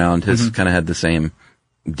been around has kind of had the same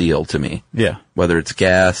deal to me. Yeah. Whether it's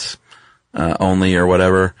gas, only or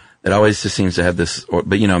whatever, it always just seems to have this, but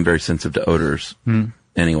I'm very sensitive to odors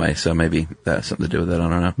anyway, so maybe that has something to do with it. I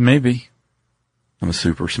don't know. Maybe. I'm a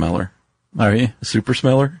super smeller. Are you? A super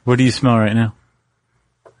smeller? What do you smell right now?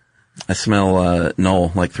 I smell,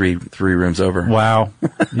 Noel, like three rooms over. Wow.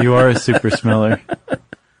 You are a super smeller.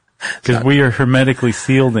 Because we are hermetically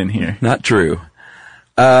sealed in here. Not true.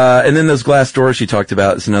 And then those glass doors you talked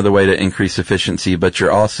about is another way to increase efficiency, but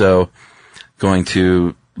you're also going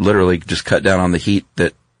to literally just cut down on the heat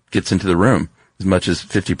that gets into the room as much as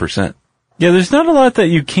 50%. Yeah, there's not a lot that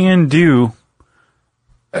you can do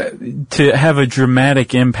to have a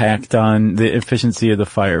dramatic impact on the efficiency of the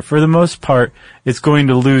fire. For the most part, it's going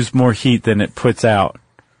to lose more heat than it puts out.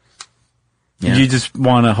 Yeah. You just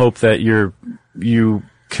want to hope that you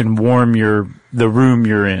can warm the room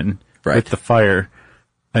you're in with the fire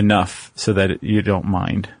enough so that you don't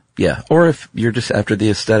mind. Yeah. Or if you're just after the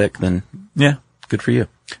aesthetic, then good for you.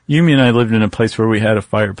 Yumi and I lived in a place where we had a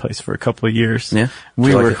fireplace for a couple of years. Yeah.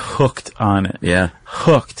 We were hooked on it. Yeah.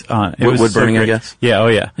 Hooked on it. It was wood burning, so I guess? Yeah, oh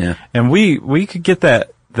yeah. Yeah. And we could get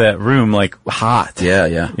that room like hot. Yeah,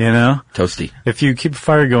 yeah. Toasty. If you keep a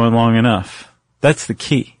fire going long enough, that's the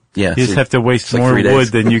key. Yeah. You just have to waste more wood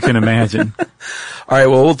than you can imagine. All right,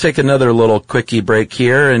 well, we'll take another little quickie break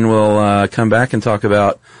here, and we'll come back and talk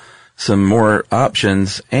about some more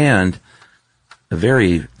options and a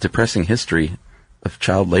very depressing history of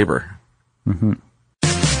child labor. Mm-hmm.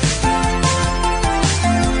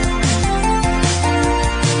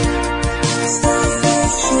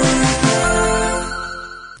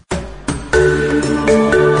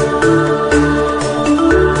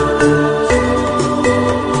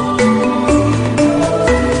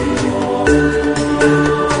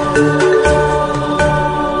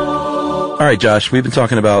 All right, Josh, we've been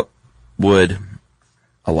talking about wood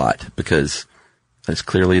a lot because that's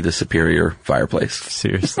clearly the superior fireplace.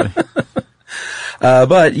 Seriously.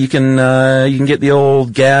 But you can get the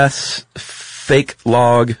old gas fake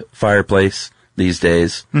log fireplace these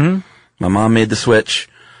days. Mm-hmm. My mom made the switch.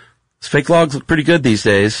 These fake logs look pretty good these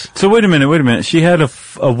days. So wait a minute. She had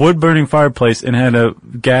a wood burning fireplace and had a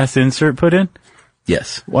gas insert put in?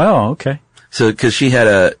 Yes. Wow, okay. So, cause she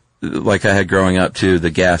had like I had growing up too,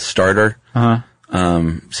 the gas starter. Uh-huh.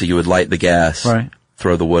 So you would light the gas. Right.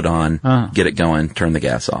 Throw the wood on, get it going, turn the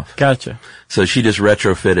gas off. Gotcha. So she just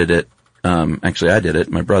retrofitted it, actually I did it,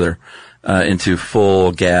 my brother, into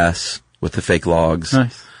full gas with the fake logs.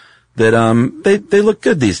 Nice. That, they look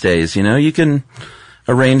good these days, you can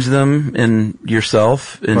arrange them in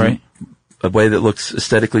yourself in a way that looks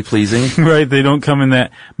aesthetically pleasing. Right, they don't come in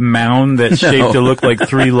that mound that's shaped to look like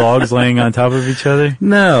three logs laying on top of each other?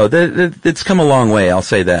 No, it's come a long way, I'll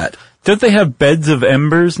say that. Don't they have beds of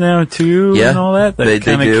embers now too, and all that? That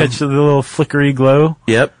kind of catch the little flickery glow?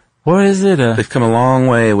 Yep. What is it? They've come a long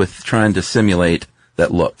way with trying to simulate that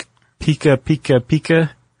look. Pika?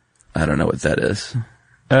 I don't know what that is.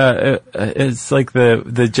 It's like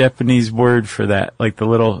the Japanese word for that, like the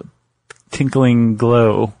little tinkling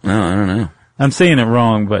glow. No, I don't know. I'm saying it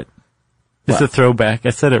wrong, but it's a throwback. I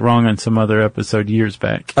said it wrong on some other episode years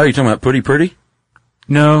back. Oh, you're talking about putty?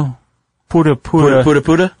 No. Pura.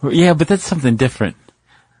 Pura? Yeah, but that's something different.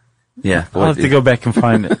 Yeah. I'll have to go back and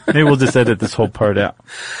find it. Maybe we'll just edit this whole part out.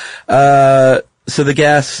 So the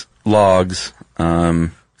gas logs,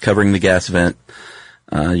 covering the gas vent,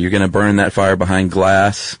 you're gonna burn that fire behind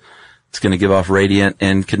glass. It's gonna give off radiant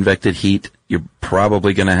and convected heat. You're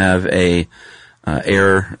probably gonna have a,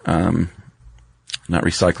 air, not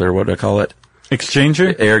recycler, what do I call it?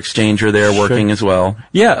 Exchanger? Air exchanger there working as well.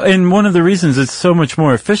 Yeah, and one of the reasons it's so much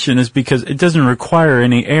more efficient is because it doesn't require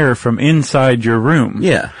any air from inside your room.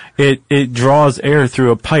 Yeah. It draws air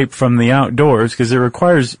through a pipe from the outdoors because it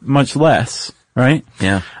requires much less, right?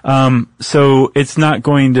 Yeah. So it's not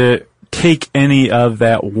going to take any of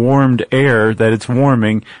that warmed air that it's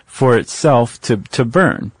warming for itself to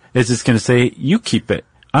burn. It's just going to say, you keep it.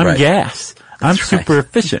 I'm gas. I'm super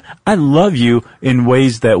efficient. I love you in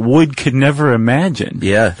ways that wood could never imagine.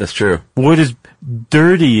 Yeah, that's true. Wood is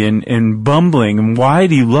dirty and bumbling. And why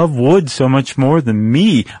do you love wood so much more than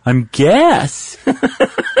me? I'm gas.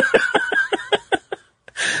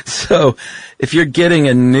 So, if you're getting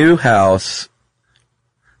a new house,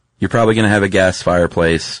 you're probably going to have a gas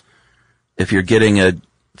fireplace. If you're getting a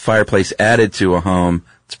fireplace added to a home,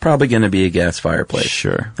 it's probably going to be a gas fireplace.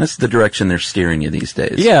 Sure. That's the direction they're steering you these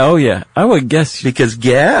days. Yeah, oh yeah. I would guess. Because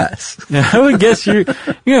gas. Yeah, I would guess you're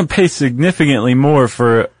going to pay significantly more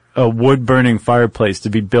for a wood-burning fireplace to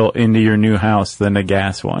be built into your new house than a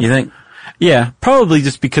gas one. You think? Yeah, probably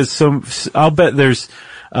just because I'll bet there's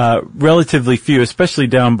relatively few, especially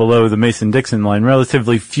down below the Mason-Dixon line,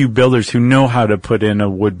 relatively few builders who know how to put in a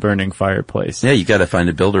wood-burning fireplace. Yeah, you got to find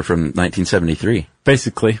a builder from 1973.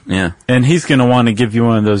 Basically. Yeah. And he's going to want to give you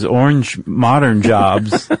one of those orange modern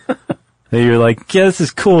jobs that you're like, yeah, this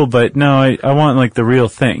is cool, but no, I want like the real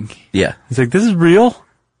thing. Yeah. He's like, this is real?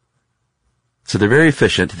 So they're very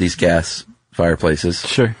efficient, these gas fireplaces.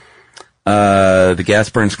 Sure. The gas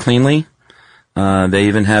burns cleanly. They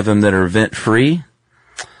even have them that are vent-free.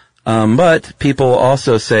 But people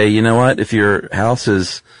also say, you know what, if your house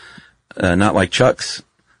is not like Chuck's,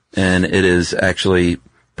 and it is actually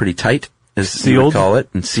pretty tight, as you would call it,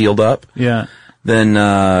 and sealed up, yeah, then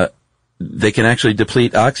they can actually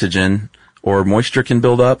deplete oxygen, or moisture can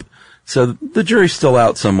build up. So the jury's still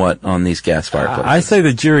out somewhat on these gas fireplaces. I say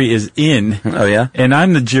the jury is in. Oh, yeah? And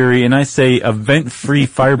I'm the jury, and I say a vent-free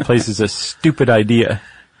fireplace is a stupid idea.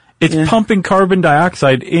 It's pumping carbon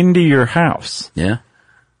dioxide into your house. Yeah.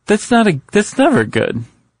 That's never good.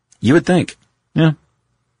 You would think. Yeah.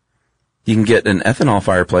 You can get an ethanol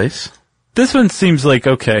fireplace. This one seems like,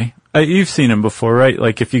 okay. You've seen them before, right?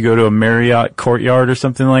 Like if you go to a Marriott Courtyard or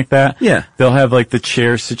something like that. Yeah. They'll have like the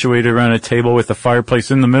chair situated around a table with a fireplace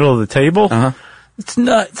in the middle of the table. Uh-huh. It's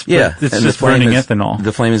nuts. Yeah. It's just burning ethanol.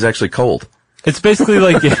 The flame is actually cold. It's basically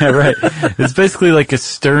like, yeah, right. It's basically like a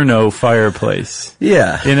sterno fireplace.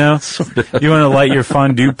 Yeah. You know? You want to light your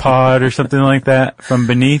fondue pod or something like that from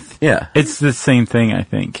beneath? Yeah. It's the same thing, I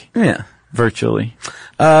think. Yeah. Virtually.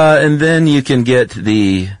 And then you can get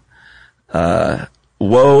the,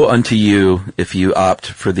 woe unto you if you opt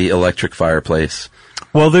for the electric fireplace.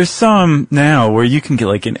 Well, there's some now where you can get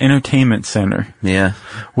like an entertainment center. Yeah.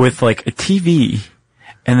 With like a TV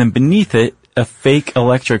and then beneath it, a fake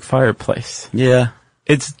electric fireplace. Yeah.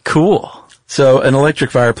 It's cool. So an electric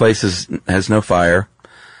fireplace has no fire.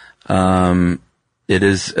 It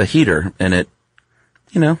is a heater, and it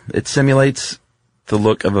simulates the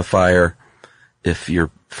look of a fire if you're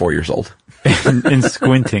 4 years old. and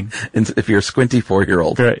squinting. If you're a squinty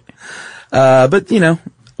 4-year-old. Right. But we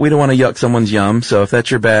don't want to yuck someone's yum, so if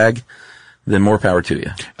that's your bag, then more power to you.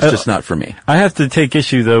 It's just not for me. I have to take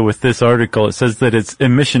issue, though, with this article. It says that it's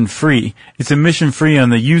emission-free. It's emission-free on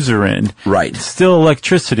the user end. Right. It's still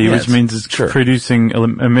electricity, which means it's producing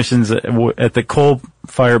emissions at the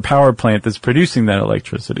coal-fired power plant that's producing that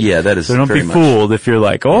electricity. Yeah, that is so don't be fooled if you're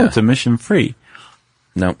like, it's emission-free.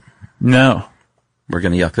 Nope. No. We're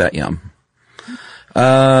going to yuck that yum.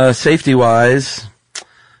 Safety-wise,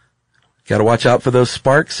 got to watch out for those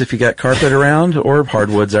sparks if you got carpet around, or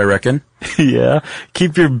hardwoods, I reckon. Yeah.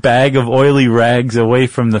 Keep your bag of oily rags away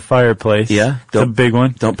from the fireplace. Yeah. It's a big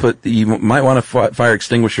one. You might want a fire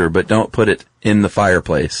extinguisher, but don't put it in the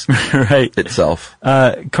fireplace. Right. Itself.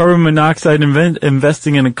 Carbon monoxide,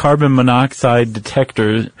 investing in a carbon monoxide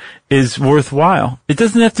detector is worthwhile. It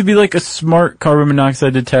doesn't have to be like a smart carbon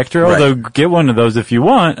monoxide detector, although get one of those if you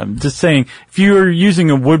want. I'm just saying, if you're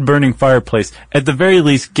using a wood-burning fireplace, at the very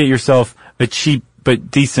least, get yourself a cheap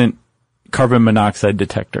but decent carbon monoxide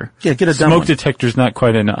detector. Yeah, get a dumb Smoke one. detector's not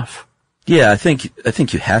quite enough. Yeah, I think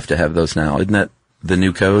you have to have those now. Isn't that the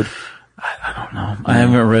new code? I don't know. I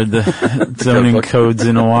haven't read the zoning codes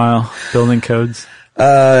in a while. Building codes.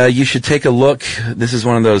 You should take a look. This is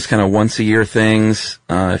one of those kind of once a year things.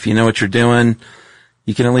 If you know what you're doing,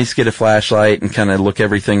 you can at least get a flashlight and kind of look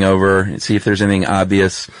everything over and see if there's anything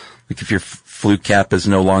obvious. Like if your flue cap is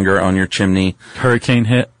no longer on your chimney. Hurricane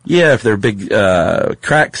hit. Yeah, if there are big,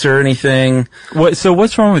 cracks or anything. So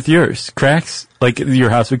what's wrong with yours? Cracks? Like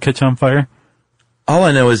your house would catch on fire? All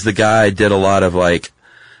I know is the guy did a lot of like,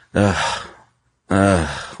 maybe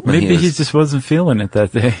he just wasn't feeling it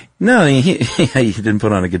that day. No, he didn't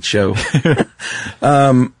put on a good show.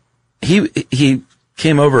 He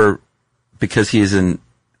came over because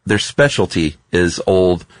their specialty is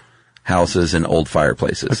old houses and old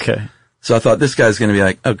fireplaces. Okay. So I thought this guy's going to be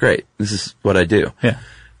like, oh great, this is what I do. Yeah.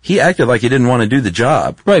 he acted like he didn't want to do the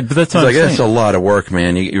job. Right, but that's He's what like, I'm that's a saying. lot of work,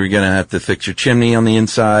 man. You're going to have to fix your chimney on the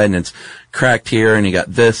inside, and it's cracked here, and you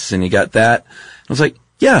got this, and you got that. I was like,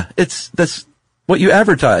 yeah, that's what you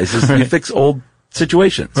advertise, is you fix old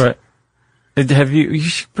situations. Right. You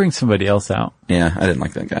should bring somebody else out. Yeah, I didn't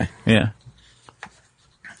like that guy. Yeah.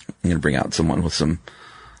 I'm going to bring out someone with some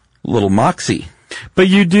little moxie. But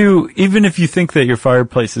you do, even if you think that your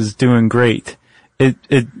fireplace is doing great,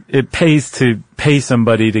 it pays to pay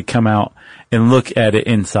somebody to come out and look at it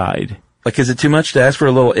inside. Like, is it too much to ask for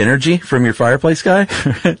a little energy from your fireplace guy?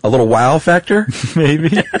 A little wow factor?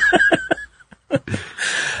 Maybe.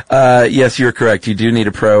 Yes, you're correct. You do need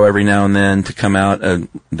a pro every now and then to come out.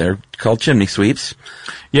 They're called chimney sweeps.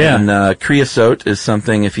 Yeah. And creosote is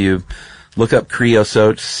something, if you look up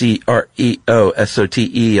creosote, Creosote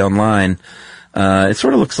online, it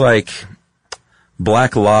sort of looks like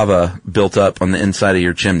black lava built up on the inside of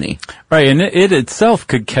your chimney. Right, and it itself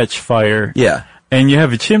could catch fire. Yeah. And you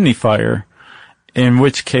have a chimney fire, in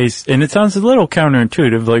which case, and it sounds a little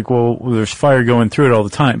counterintuitive, like, well, there's fire going through it all the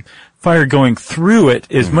time. Fire going through it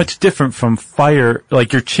is much different from fire,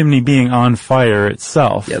 like your chimney being on fire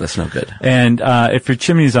itself. Yeah, that's no good. And if your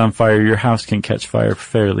chimney's on fire, your house can catch fire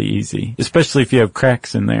fairly easy, especially if you have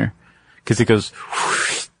cracks in there, because it goes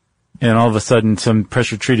whoosh, and all of a sudden some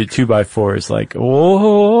pressure-treated 2x4 is like,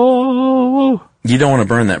 oh. You don't want to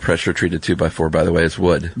burn that pressure-treated 2x4, by the way. It's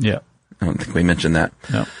wood. Yeah. I don't think we mentioned that.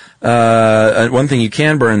 No. One thing you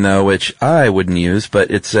can burn, though, which I wouldn't use, but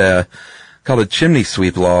it's called a chimney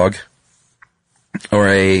sweep log, or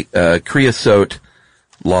a creosote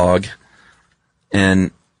log,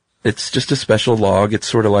 and it's just a special log. It's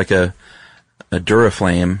sort of like a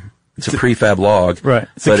Duraflame. It's a prefab log. Right.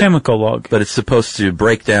 It's a chemical log. But it's supposed to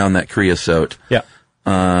break down that creosote. Yeah.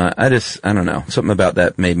 I don't know. Something about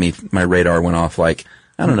that made my radar went off like,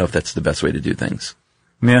 I don't know if that's the best way to do things.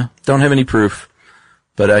 Yeah. Don't have any proof,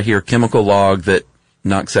 but I hear chemical log that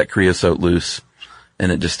knocks that creosote loose,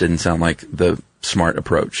 and it just didn't sound like the smart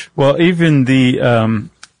approach. Well, even the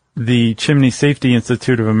Chimney Safety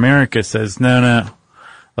Institute of America says, no.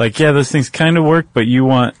 Like, yeah, those things kind of work, but you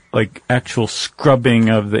want, like, actual scrubbing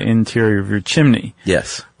of the interior of your chimney.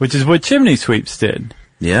 Yes. Which is what chimney sweeps did.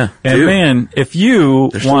 Yeah. And dude, man, if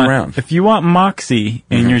you want moxie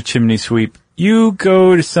in your chimney sweep, you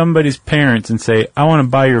go to somebody's parents and say, I want to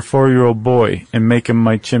buy your 4-year-old boy and make him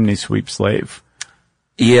my chimney sweep slave.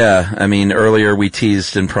 Yeah, I mean, earlier we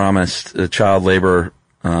teased and promised a child labor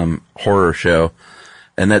horror show,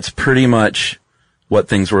 and that's pretty much what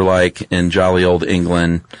things were like in jolly old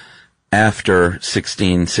England after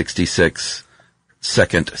 1666,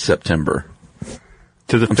 2nd September.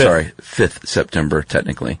 To the 5th September,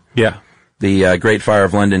 technically. Yeah. The Great Fire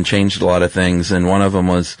of London changed a lot of things, and one of them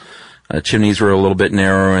was chimneys were a little bit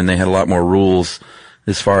narrower, and they had a lot more rules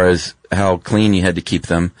as far as how clean you had to keep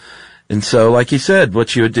them. And so, like you said,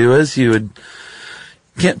 what you would do is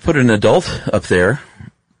can't put an adult up there.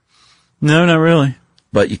 No, not really.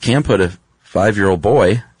 But you can put a 5-year-old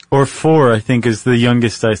boy. Or 4, I think, is the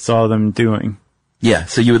youngest I saw them doing. Yeah,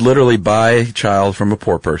 so you would literally buy a child from a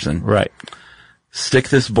poor person. Right. Stick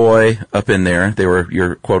this boy up in there. They were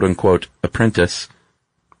your quote-unquote apprentice,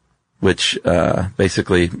 which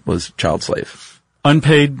basically was child slave.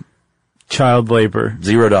 Unpaid child labor.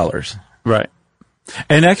 $0. Right.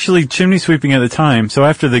 And actually, chimney sweeping at the time, so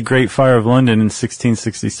after the Great Fire of London in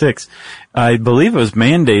 1666, I believe it was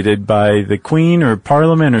mandated by the Queen or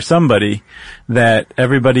Parliament or somebody that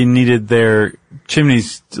everybody needed their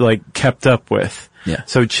chimneys, like, kept up with. Yeah.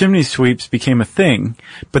 So chimney sweeps became a thing,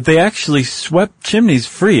 but they actually swept chimneys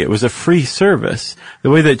free. It was a free service.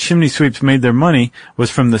 The way that chimney sweeps made their money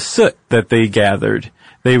was from the soot that they gathered.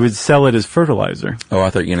 They would sell it as fertilizer. Oh,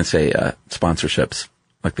 I thought you were going to say sponsorships.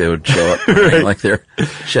 Like they would show up Right. wearing like their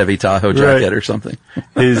Chevy Tahoe jacket Right. or something.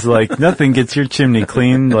 Is nothing gets your chimney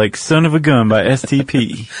clean like Son of a Gun by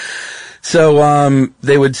STP. So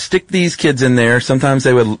they would stick these kids in there. Sometimes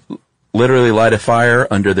they would literally light a fire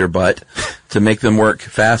under their butt to make them work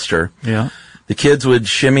faster. Yeah. The kids would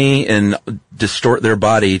shimmy and distort their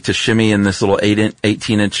body to shimmy in this little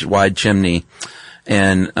 18-inch wide chimney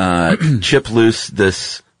and chip loose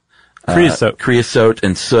this creosote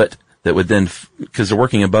and soot that would then, because they're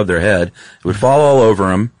working above their head, it would fall all over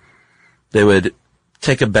them. They would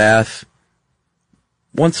take a bath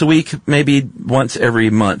once a week, maybe once every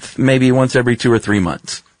month, maybe once every 2 or 3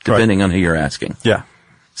 months, depending on who you're asking. Yeah.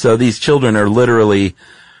 So these children are literally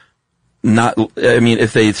not, I mean,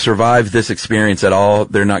 if they survive this experience at all,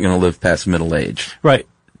 they're not going to live past middle age. Right.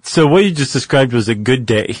 So what you just described was a good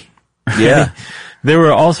day. Yeah. There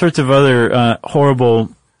were all sorts of other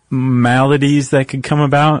horrible maladies that could come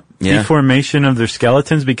about, deformation of their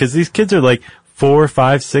skeletons, because these kids are like 4,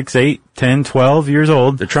 5, 6, 8, 10, 12 years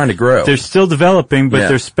old. They're trying to grow. They're still developing, but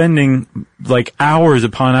they're spending like hours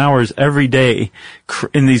upon hours every day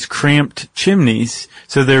in these cramped chimneys.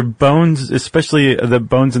 So their bones, especially the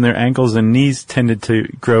bones in their ankles and knees, tended to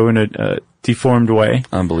grow in a deformed way.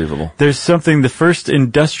 Unbelievable. There's something, the first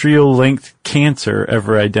industrial-linked cancer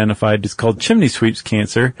ever identified is called chimney sweeps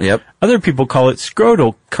cancer. Yep. Other people call it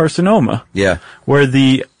scrotal carcinoma. Yeah. Where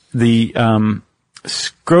the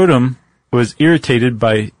scrotum was irritated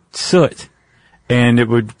by soot, and it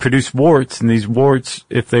would produce warts, and these warts,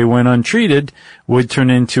 if they went untreated, would turn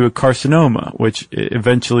into a carcinoma, which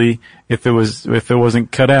eventually, if it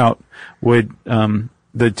wasn't cut out, would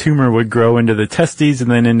the tumor would grow into the testes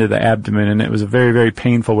and then into the abdomen, and it was a very, very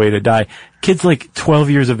painful way to die. Kids like 12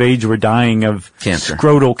 years of age were dying of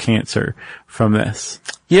scrotal cancer from this.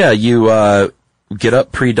 Yeah, you get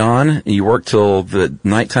up pre-dawn, you work till the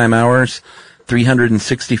nighttime hours,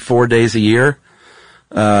 364 days a year.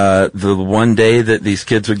 The one day that these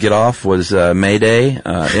kids would get off was May Day,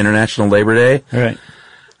 International Labor Day.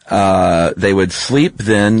 Right. They would sleep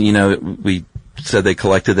then, we said they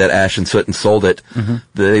collected that ash and soot and sold it. Mm-hmm.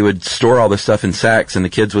 They would store all this stuff in sacks, and the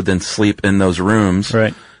kids would then sleep in those rooms,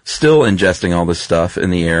 still ingesting all this stuff in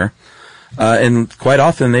the air. And quite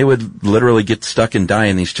often they would literally get stuck and die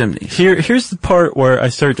in these chimneys. Here's the part where I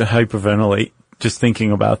start to hyperventilate just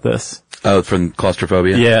thinking about this. Oh, from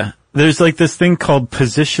claustrophobia? Yeah. There's like this thing called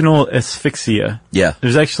positional asphyxia. Yeah.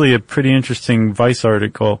 There's actually a pretty interesting Vice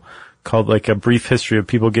article called like A Brief History of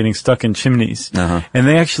People Getting Stuck in Chimneys. Uh-huh. And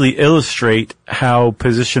they actually illustrate how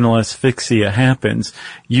positional asphyxia happens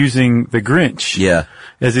using the Grinch. Yeah.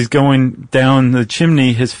 As he's going down the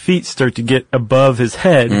chimney, his feet start to get above his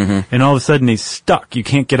head, and all of a sudden he's stuck. You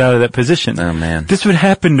can't get out of that position. Oh, man. This would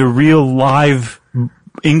happen to real live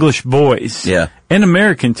English boys. Yeah. And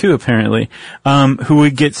American too, apparently, who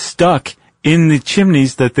would get stuck in the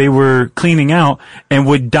chimneys that they were cleaning out and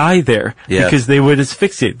would die there because they would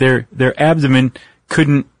asphyxiate. Their abdomen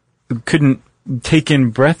couldn't take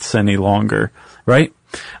in breaths any longer, right?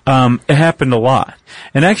 It happened a lot.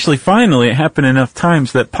 And actually, finally, it happened enough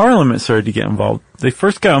times that Parliament started to get involved. They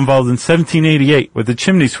first got involved in 1788 with the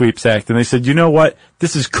Chimney Sweeps Act, and they said, you know what?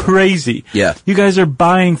 This is crazy. Yeah. You guys are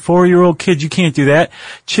buying 4-year-old kids. You can't do that.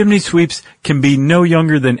 Chimney sweeps can be no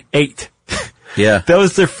younger than 8. Yeah. That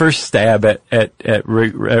was their first stab at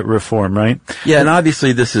reform, right? Yeah, and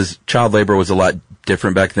obviously child labor was a lot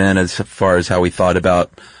different back then as far as how we thought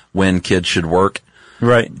about when kids should work.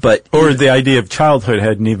 Right. Or the idea of childhood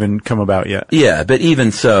hadn't even come about yet. Yeah, but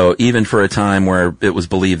even so, even for a time where it was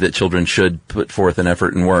believed that children should put forth an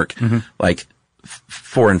effort and work, like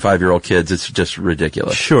 4 and 5-year-old kids, it's just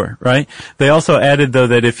ridiculous. Sure, right? They also added, though,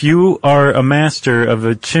 that if you are a master of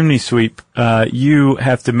a chimney sweep, you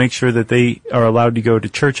have to make sure that they are allowed to go to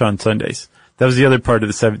church on Sundays. That was the other part of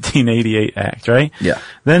the 1788 Act, right? Yeah.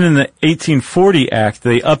 Then in the 1840 Act,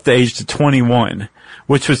 they upped the age to 21,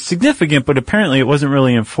 which was significant, but apparently it wasn't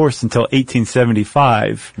really enforced until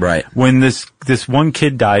 1875. Right. When this one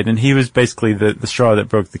kid died, and he was basically the straw that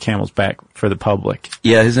broke the camel's back for the public.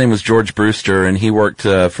 Yeah, his name was George Brewster, and he worked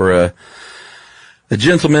for a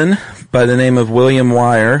gentleman by the name of William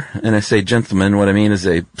Wire. And I say gentleman, what I mean is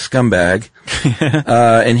a scumbag.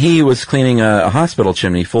 And he was cleaning a hospital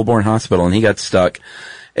chimney, Fulbourn Hospital, and he got stuck.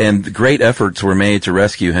 And great efforts were made to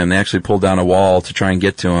rescue him. They actually pulled down a wall to try and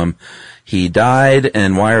get to him. He died,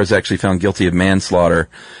 and Wire was actually found guilty of manslaughter.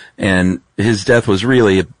 And his death was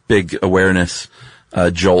really a big awareness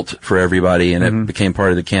jolt for everybody, and it became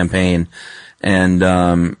part of the campaign. And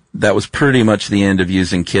that was pretty much the end of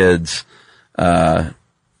using kids. He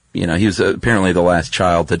was apparently the last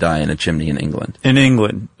child to die in a chimney in England. In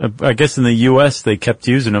England. I guess in the U.S. they kept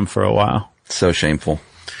using them for a while. So shameful.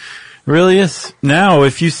 It really is. Now,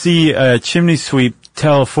 if you see a chimney sweep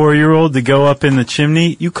tell a 4-year-old to go up in the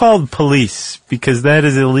chimney, you call the police, because that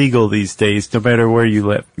is illegal these days, no matter where you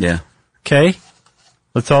live. Yeah. Okay?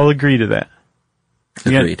 Let's all agree to that.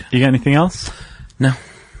 Agreed. You got anything else? No.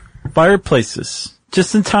 Fireplaces.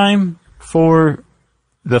 Just in time for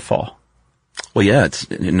the fall. Well, yeah, it's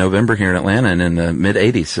in November here in Atlanta and in the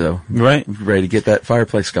mid-80s, so right, ready to get that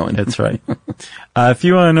fireplace going. That's right. If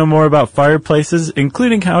you want to know more about fireplaces,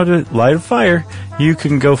 including how to light a fire, you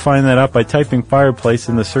can go find that out by typing fireplace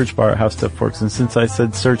in the search bar at How Stuff Works. And since I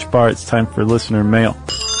said search bar, it's time for listener mail.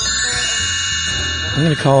 I'm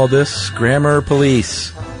going to call this Grammar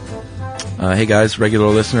Police. Hey guys, regular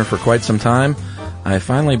listener for quite some time. I have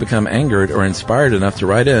finally become angered or inspired enough to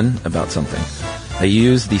write in about something. I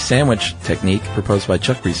use the sandwich technique proposed by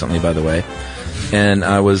Chuck recently, by the way. And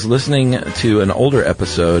I was listening to an older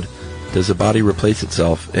episode, Does a Body Replace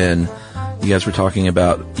Itself? And you guys were talking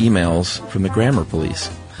about emails from the grammar police.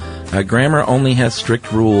 Grammar only has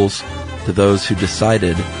strict rules to those who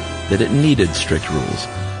decided that it needed strict rules.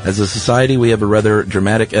 As a society, we have a rather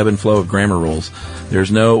dramatic ebb and flow of grammar rules.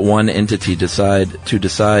 There's no one entity to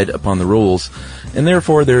decide upon the rules, and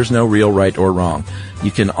therefore there's no real right or wrong. You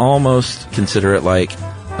can almost consider it like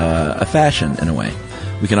a fashion in a way.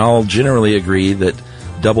 We can all generally agree that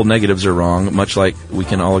double negatives are wrong, much like we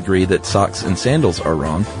can all agree that socks and sandals are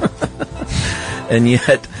wrong. And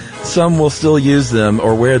yet, some will still use them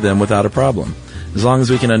or wear them without a problem. As long as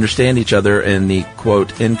we can understand each other and the,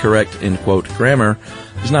 quote, incorrect, end quote, grammar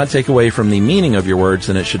does not take away from the meaning of your words,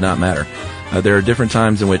 then it should not matter. There are different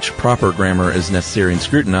times in which proper grammar is necessary and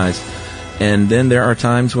scrutinized, and then there are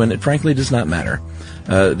times when it frankly does not matter.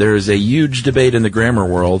 There is a huge debate in the grammar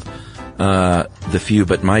world, the few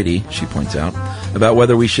but mighty, she points out, about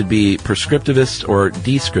whether we should be prescriptivists or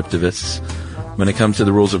descriptivists when it comes to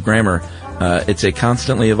the rules of grammar. It's a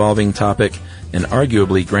constantly evolving topic, and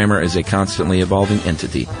arguably grammar is a constantly evolving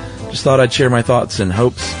entity. Just thought I'd share my thoughts in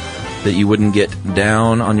hopes that you wouldn't get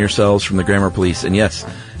down on yourselves from the grammar police. And yes,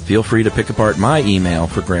 feel free to pick apart my email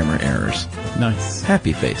for grammar errors. Nice.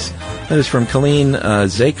 Happy face. That is from Colleen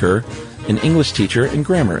Zaker, an English teacher and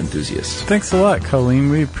grammar enthusiast. Thanks a lot, Colleen.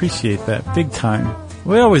 We appreciate that big time.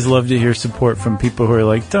 We always love to hear support from people who are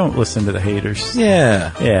like, don't listen to the haters.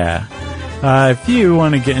 Yeah. Yeah. If you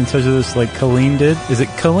want to get in touch with us like Colleen did, is it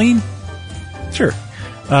Colleen? Sure.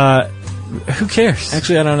 Who cares?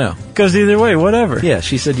 Actually, I don't know. Goes either way, whatever. Yeah,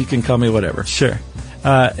 she said you can call me whatever. Sure.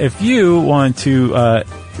 If you want to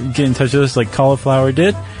get in touch with us like Cauliflower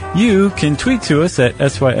did, you can tweet to us at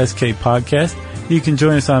SYSK Podcast. You can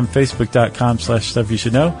join us on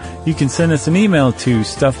Facebook.com/StuffYouShouldKnow. You can send us an email to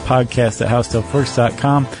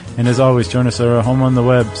StuffPodcast@HowStuffWorks.com. And as always, join us at our home on the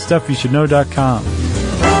web, StuffYouShouldKnow.com.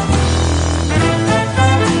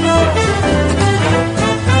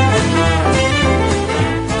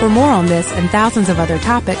 For more on this and thousands of other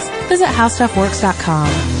topics, visit HowStuffWorks.com.